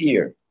routine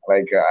fear,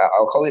 like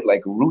I'll call it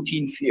like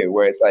routine fear,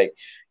 where it's like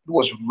it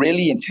was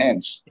really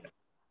intense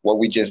what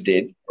we just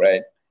did,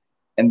 right?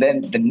 And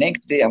then the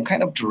next day, I'm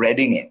kind of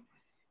dreading it.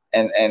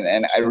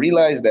 and I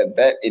realized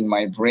that in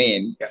my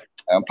brain,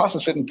 Yeah. past a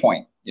certain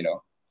point,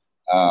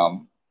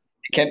 um,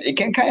 it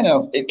can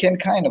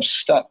kind of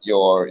stunt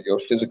your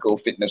physical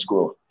fitness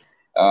growth,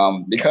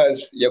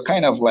 because you're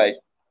kind of like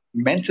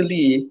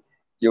mentally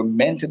you're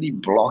mentally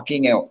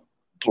blocking out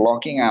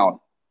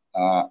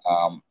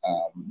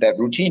that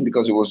routine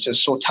because it was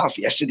just so tough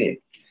yesterday.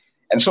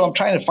 And so I'm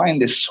trying to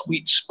find this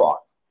sweet spot,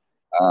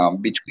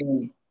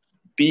 between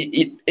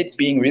it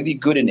being really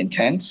good and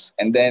intense,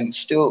 and then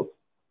still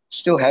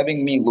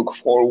having me look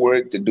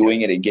forward to Yeah.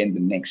 doing it again the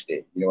next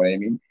day. You know what I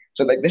mean?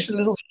 So like, there's a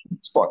little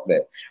sweet spot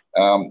there.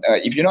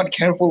 If you're not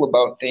careful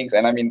about things,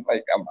 and I mean,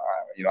 like,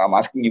 I'm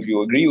asking if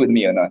you agree with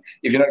me or not.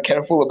 If you're not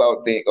careful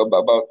about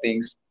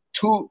things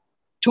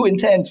too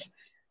intense,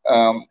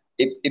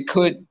 it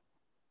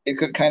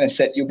could kind of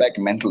set you back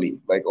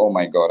mentally. Like, oh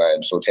my God, I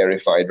am so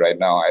terrified right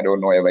now. I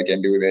don't know if I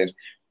can do this,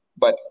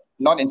 but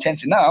not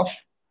intense enough,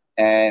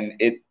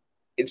 and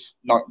it's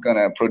not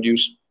gonna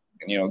produce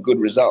good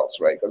results,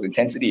 right? Because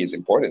intensity is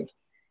important.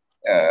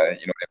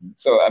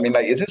 So I mean,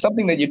 like, is this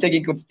something that you take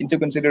into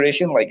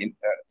consideration, like,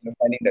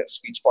 finding that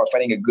sweet spot,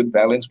 finding a good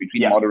balance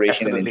between Yeah,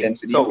 moderation and absolutely.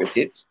 intensity So with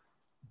hits?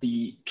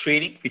 the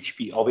training which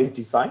we always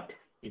designed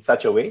in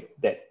such a way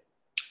that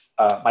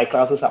my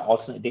classes are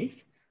alternate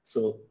days.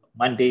 So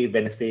Monday,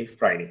 Wednesday,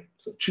 Friday.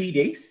 So 3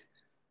 days.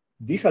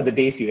 These are the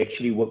days you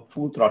actually work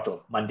full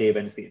throttle, Monday,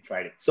 Wednesday, and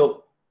Friday.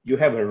 So you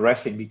have a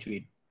rest in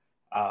between.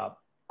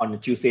 On the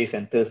Tuesdays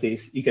and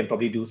Thursdays, you can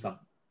probably do some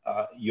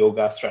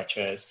yoga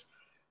stretches,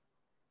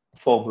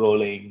 foam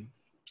rolling,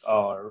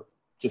 or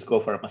just go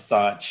for a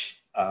massage.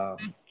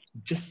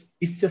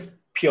 It's just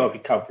pure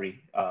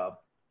recovery.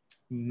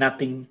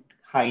 Nothing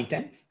high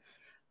intense.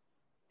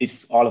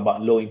 It's all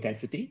about low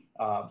intensity.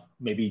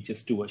 Maybe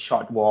just do a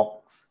short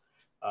walks,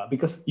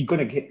 because you're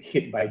going to get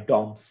hit by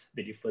DOMs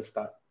when you first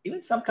start.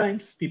 Even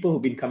sometimes people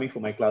who've been coming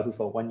for my classes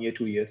for 1 year,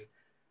 2 years,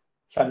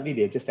 suddenly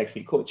they just text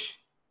me, Coach,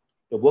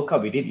 the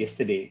workout we did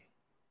yesterday,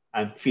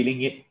 I'm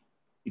feeling it.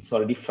 It's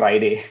already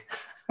Friday.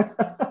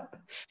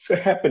 So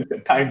it happens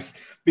at times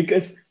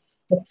because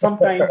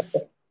sometimes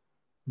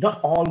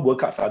not all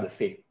workouts are the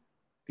same,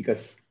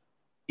 because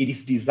it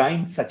is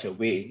designed such a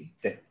way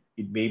that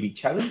it may be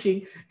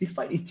challenging,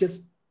 despite it's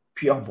just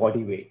pure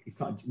body weight.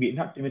 We're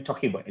not even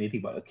talking about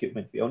anything about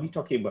equipment. We're only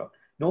talking about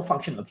no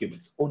functional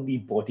equipment, only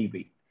body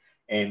weight.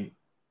 And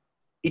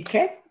it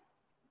can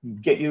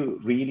get you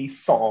really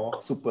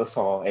sore, super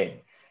sore. And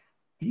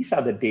these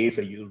are the days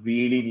where you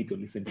really need to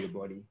listen to your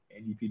body.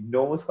 And if you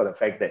know for the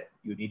fact that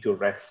you need to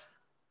rest,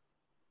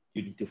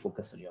 you need to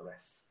focus on your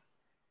rest.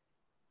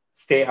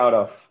 Stay out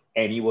of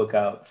any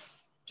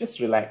workouts. Just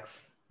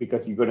relax,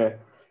 because you're gonna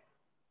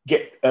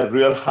get a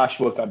real harsh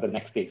workout the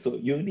next day. So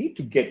you need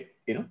to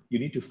you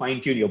need to fine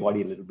tune your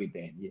body a little bit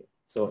then. Yeah.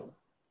 So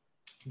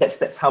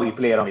that's how we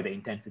play around with the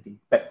intensity.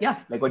 But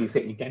yeah, like what you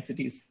said,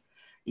 intensity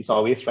is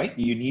always right.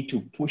 You need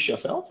to push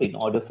yourself in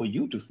order for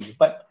you to see.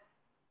 But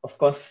of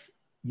course,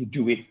 you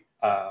do it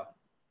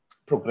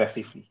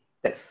progressively.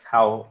 That's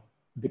how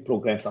the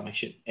programs are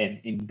measured,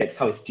 and that's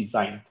how it's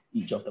designed.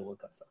 Each of the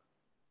workouts are.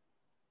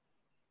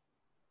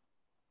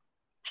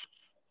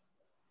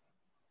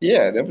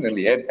 Yeah,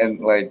 definitely. And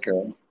like,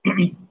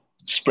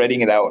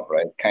 spreading it out,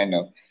 right? Kind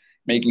of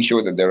making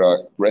sure that there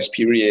are rest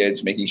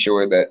periods, making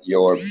sure that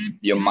your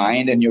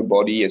mind and your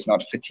body is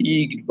not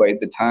fatigued by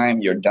the time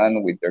you're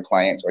done with your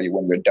clients, or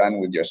when you're done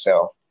with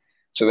yourself,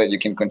 so that you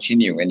can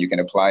continue and you can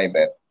apply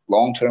that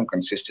long-term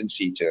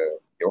consistency to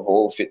your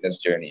whole fitness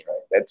journey,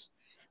 right?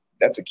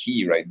 That's a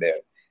key right there.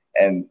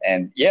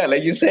 And yeah,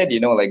 like you said,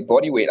 like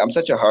body weight. I'm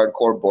such a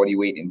hardcore body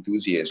weight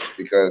enthusiast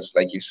because,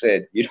 like you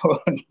said,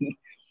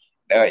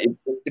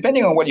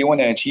 depending on what you want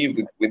to achieve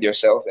with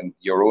yourself and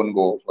your own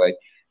goals, like,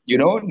 you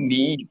don't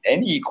need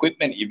any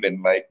equipment.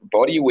 Even like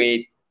body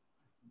weight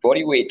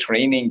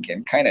training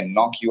can kind of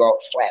knock you out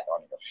flat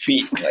on your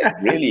feet.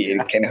 Like, really,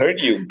 it can hurt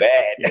you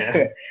bad.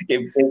 Yeah,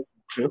 if,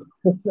 true.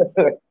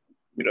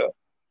 you know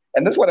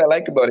and that's what I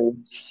like about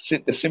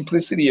it. The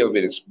simplicity of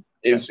it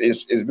Yeah,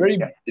 is very,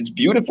 yeah. it's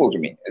beautiful to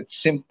me.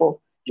 It's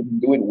simple. You can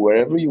do it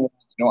wherever you want.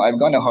 I've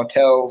gone to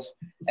hotels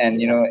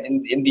and Yeah.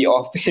 in the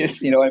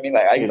office. What I mean,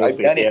 like, Little I've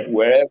space. done it Yeah.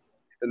 wherever.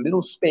 A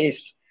little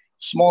space,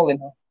 small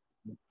enough.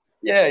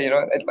 Yeah,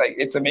 like,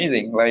 it's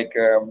amazing. Like,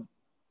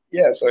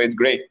 yeah, so it's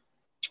great.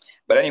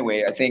 But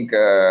anyway, I think,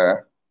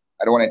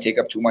 I don't want to take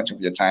up too much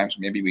of your time, so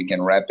maybe we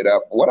can wrap it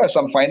up. What are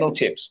some final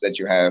tips that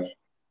you have,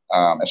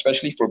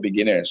 especially for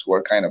beginners who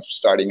are kind of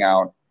starting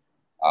out,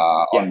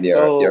 on Yeah.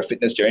 their So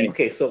fitness journey?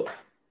 okay. So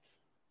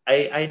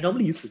I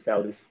normally used to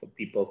tell this for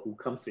people who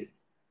comes with,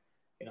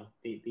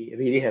 they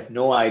really have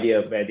no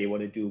idea where they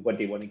want to do, what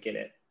they want to get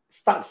at.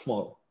 Start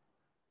small.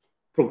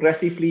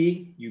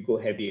 Progressively, you go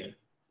heavier.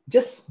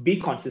 Just be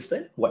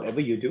consistent, whatever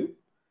you do.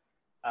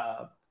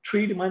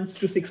 3 months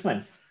to 6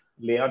 months,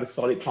 lay out a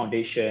solid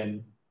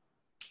foundation,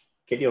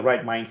 get your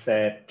right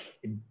mindset,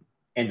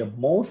 and the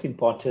most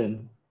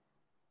important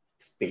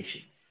is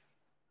patience.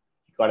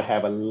 You got to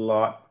have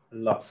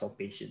lots of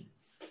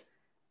patience,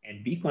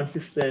 and be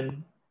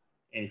consistent.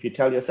 And if you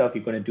tell yourself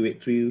you're going to do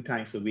it 3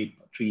 times a week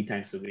or 3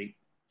 times a week,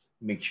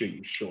 make sure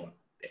you show up.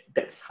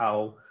 That's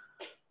how,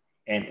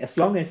 and as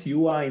long as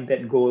you are in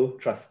that goal,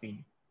 trust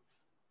me,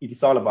 it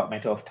is all about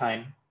matter of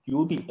time. You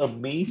will be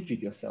amazed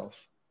with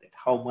yourself at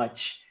how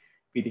much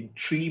within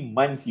 3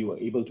 months you were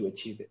able to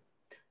achieve it.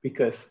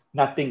 Because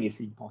nothing is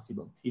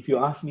impossible. If you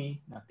ask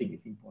me, nothing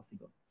is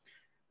impossible.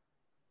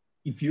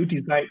 If you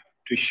decide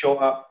to show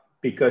up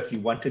because you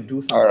want to do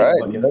All something right.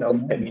 about yourself,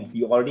 that means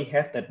you already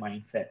have that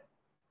mindset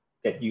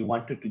that you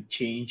wanted to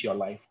change your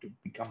life to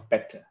become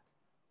better.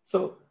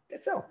 So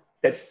that's all.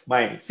 That's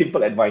my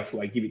simple advice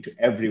who I give it to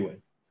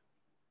everyone.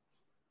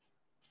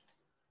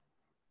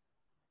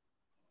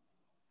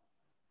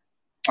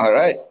 All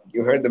right.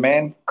 You heard the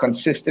man.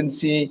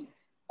 Consistency,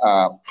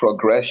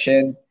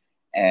 progression,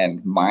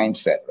 and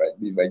mindset, right?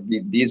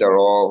 These are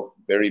all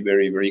very,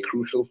 very, very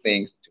crucial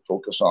things to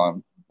focus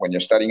on when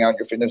you're starting out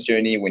your fitness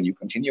journey, when you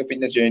continue your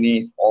fitness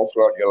journey all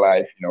throughout your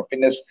life. You know, the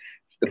fitness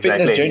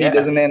Exactly. journey Yeah.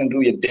 doesn't end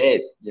until you're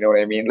dead. You know what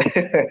I mean?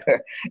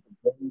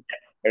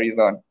 Carries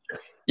on.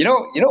 You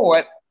know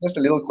what? Just a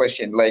little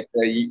question. Like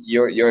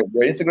your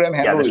Instagram Yeah,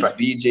 handle that's is right.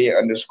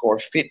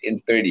 VJ_fit in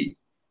 30.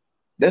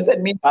 Does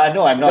that mean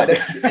No, I'm not.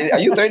 are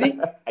you 30?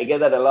 I get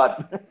that a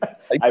lot.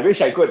 I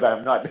wish I could, but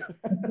I'm not.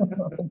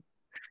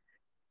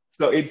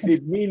 So it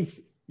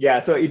means,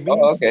 yeah, so it Oh,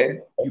 means okay.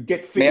 you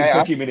get fit May I in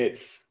ask? 30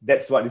 minutes.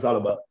 That's what it's all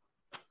about.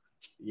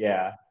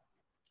 Yeah.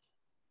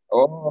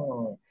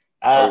 Oh,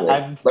 okay.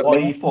 I'm But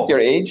may I ask your 44.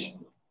 age?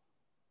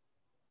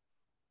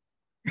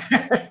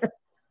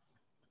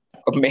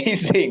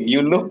 Amazing.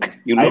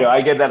 I know,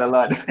 I get that a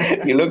lot.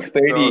 You look So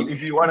 30.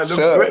 if you want to look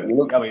Sir, good, you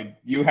look I mean,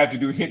 you have to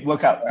do HIIT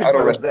workout. out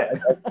of Simple as respect.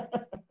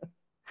 that.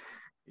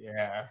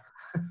 Yeah.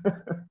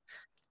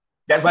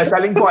 That's my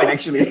selling point,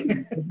 actually.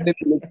 Definitely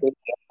look 30.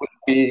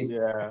 Be-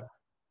 Yeah.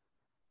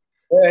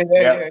 Yeah.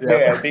 Yep.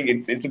 Yep. I think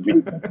it's a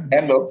pretty catchy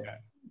handle. Yeah.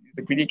 It's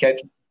a pretty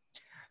catchy.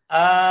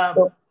 Um,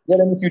 So, you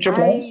have any future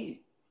plans?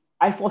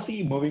 I I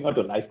foresee moving on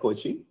to life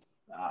coaching.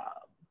 Uh,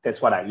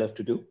 that's what I love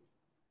to do.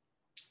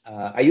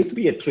 I used to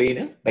be a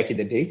trainer back in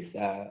the days.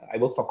 I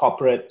worked for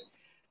corporate.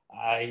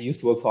 I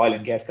used to work for oil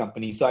and gas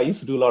companies. So I used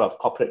to do a lot of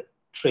corporate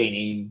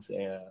trainings,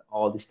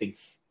 all these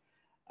things.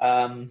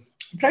 I'm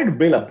trying to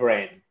build a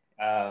brand.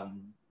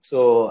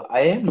 So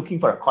I am looking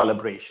for a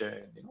collaboration,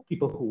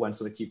 people who want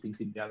to achieve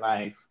things in their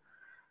life,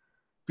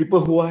 people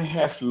who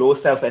have low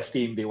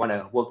self-esteem, they want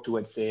to work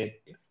towards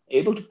it,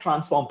 able to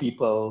transform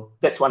people.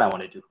 That's what I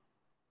want to do.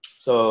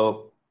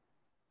 So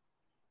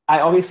I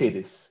always say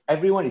this,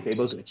 everyone is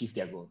able to achieve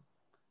their goal.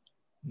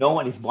 No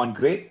one is born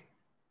great.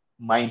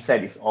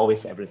 Mindset is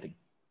always everything.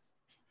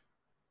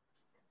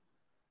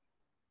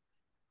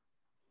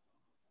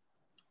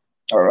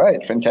 All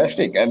right,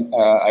 fantastic. And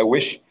I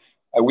wish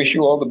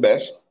you all the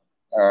best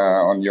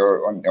on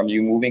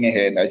you moving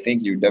ahead. I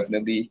think you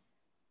definitely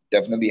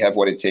have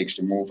what it takes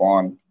to move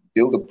on,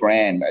 build a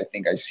brand. I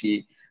think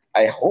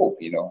I hope,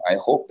 I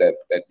hope that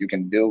you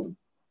can build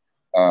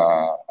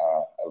a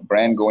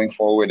brand going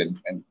forward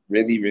and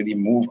really, really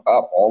move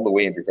up all the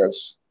way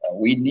because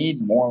we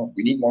need more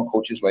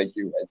coaches like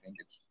you. I think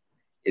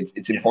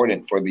it's Yeah.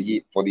 important for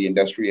the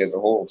industry as a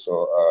whole. So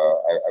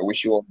I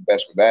wish you all the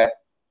best with that.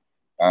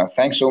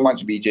 Thanks so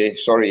much, BJ.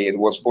 Sorry, it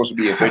was supposed to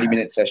be a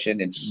 30-minute session.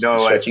 It's No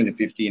worries. stretching to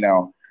 50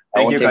 now. I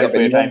Thank won't you take guys up for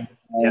any your more time.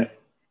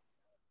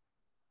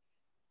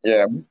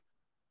 Yeah. time.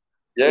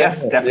 Yeah,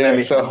 Yes, yeah.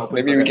 definitely. I'm So open for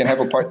maybe we that. can have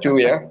a part two.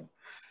 Yeah.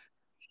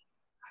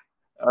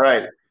 All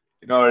right.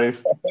 No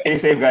worries. Stay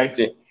safe, guys.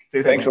 Okay. Stay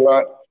safe, Thanks a man.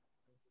 lot.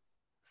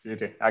 See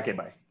you. Okay,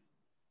 bye.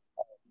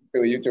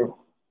 You too.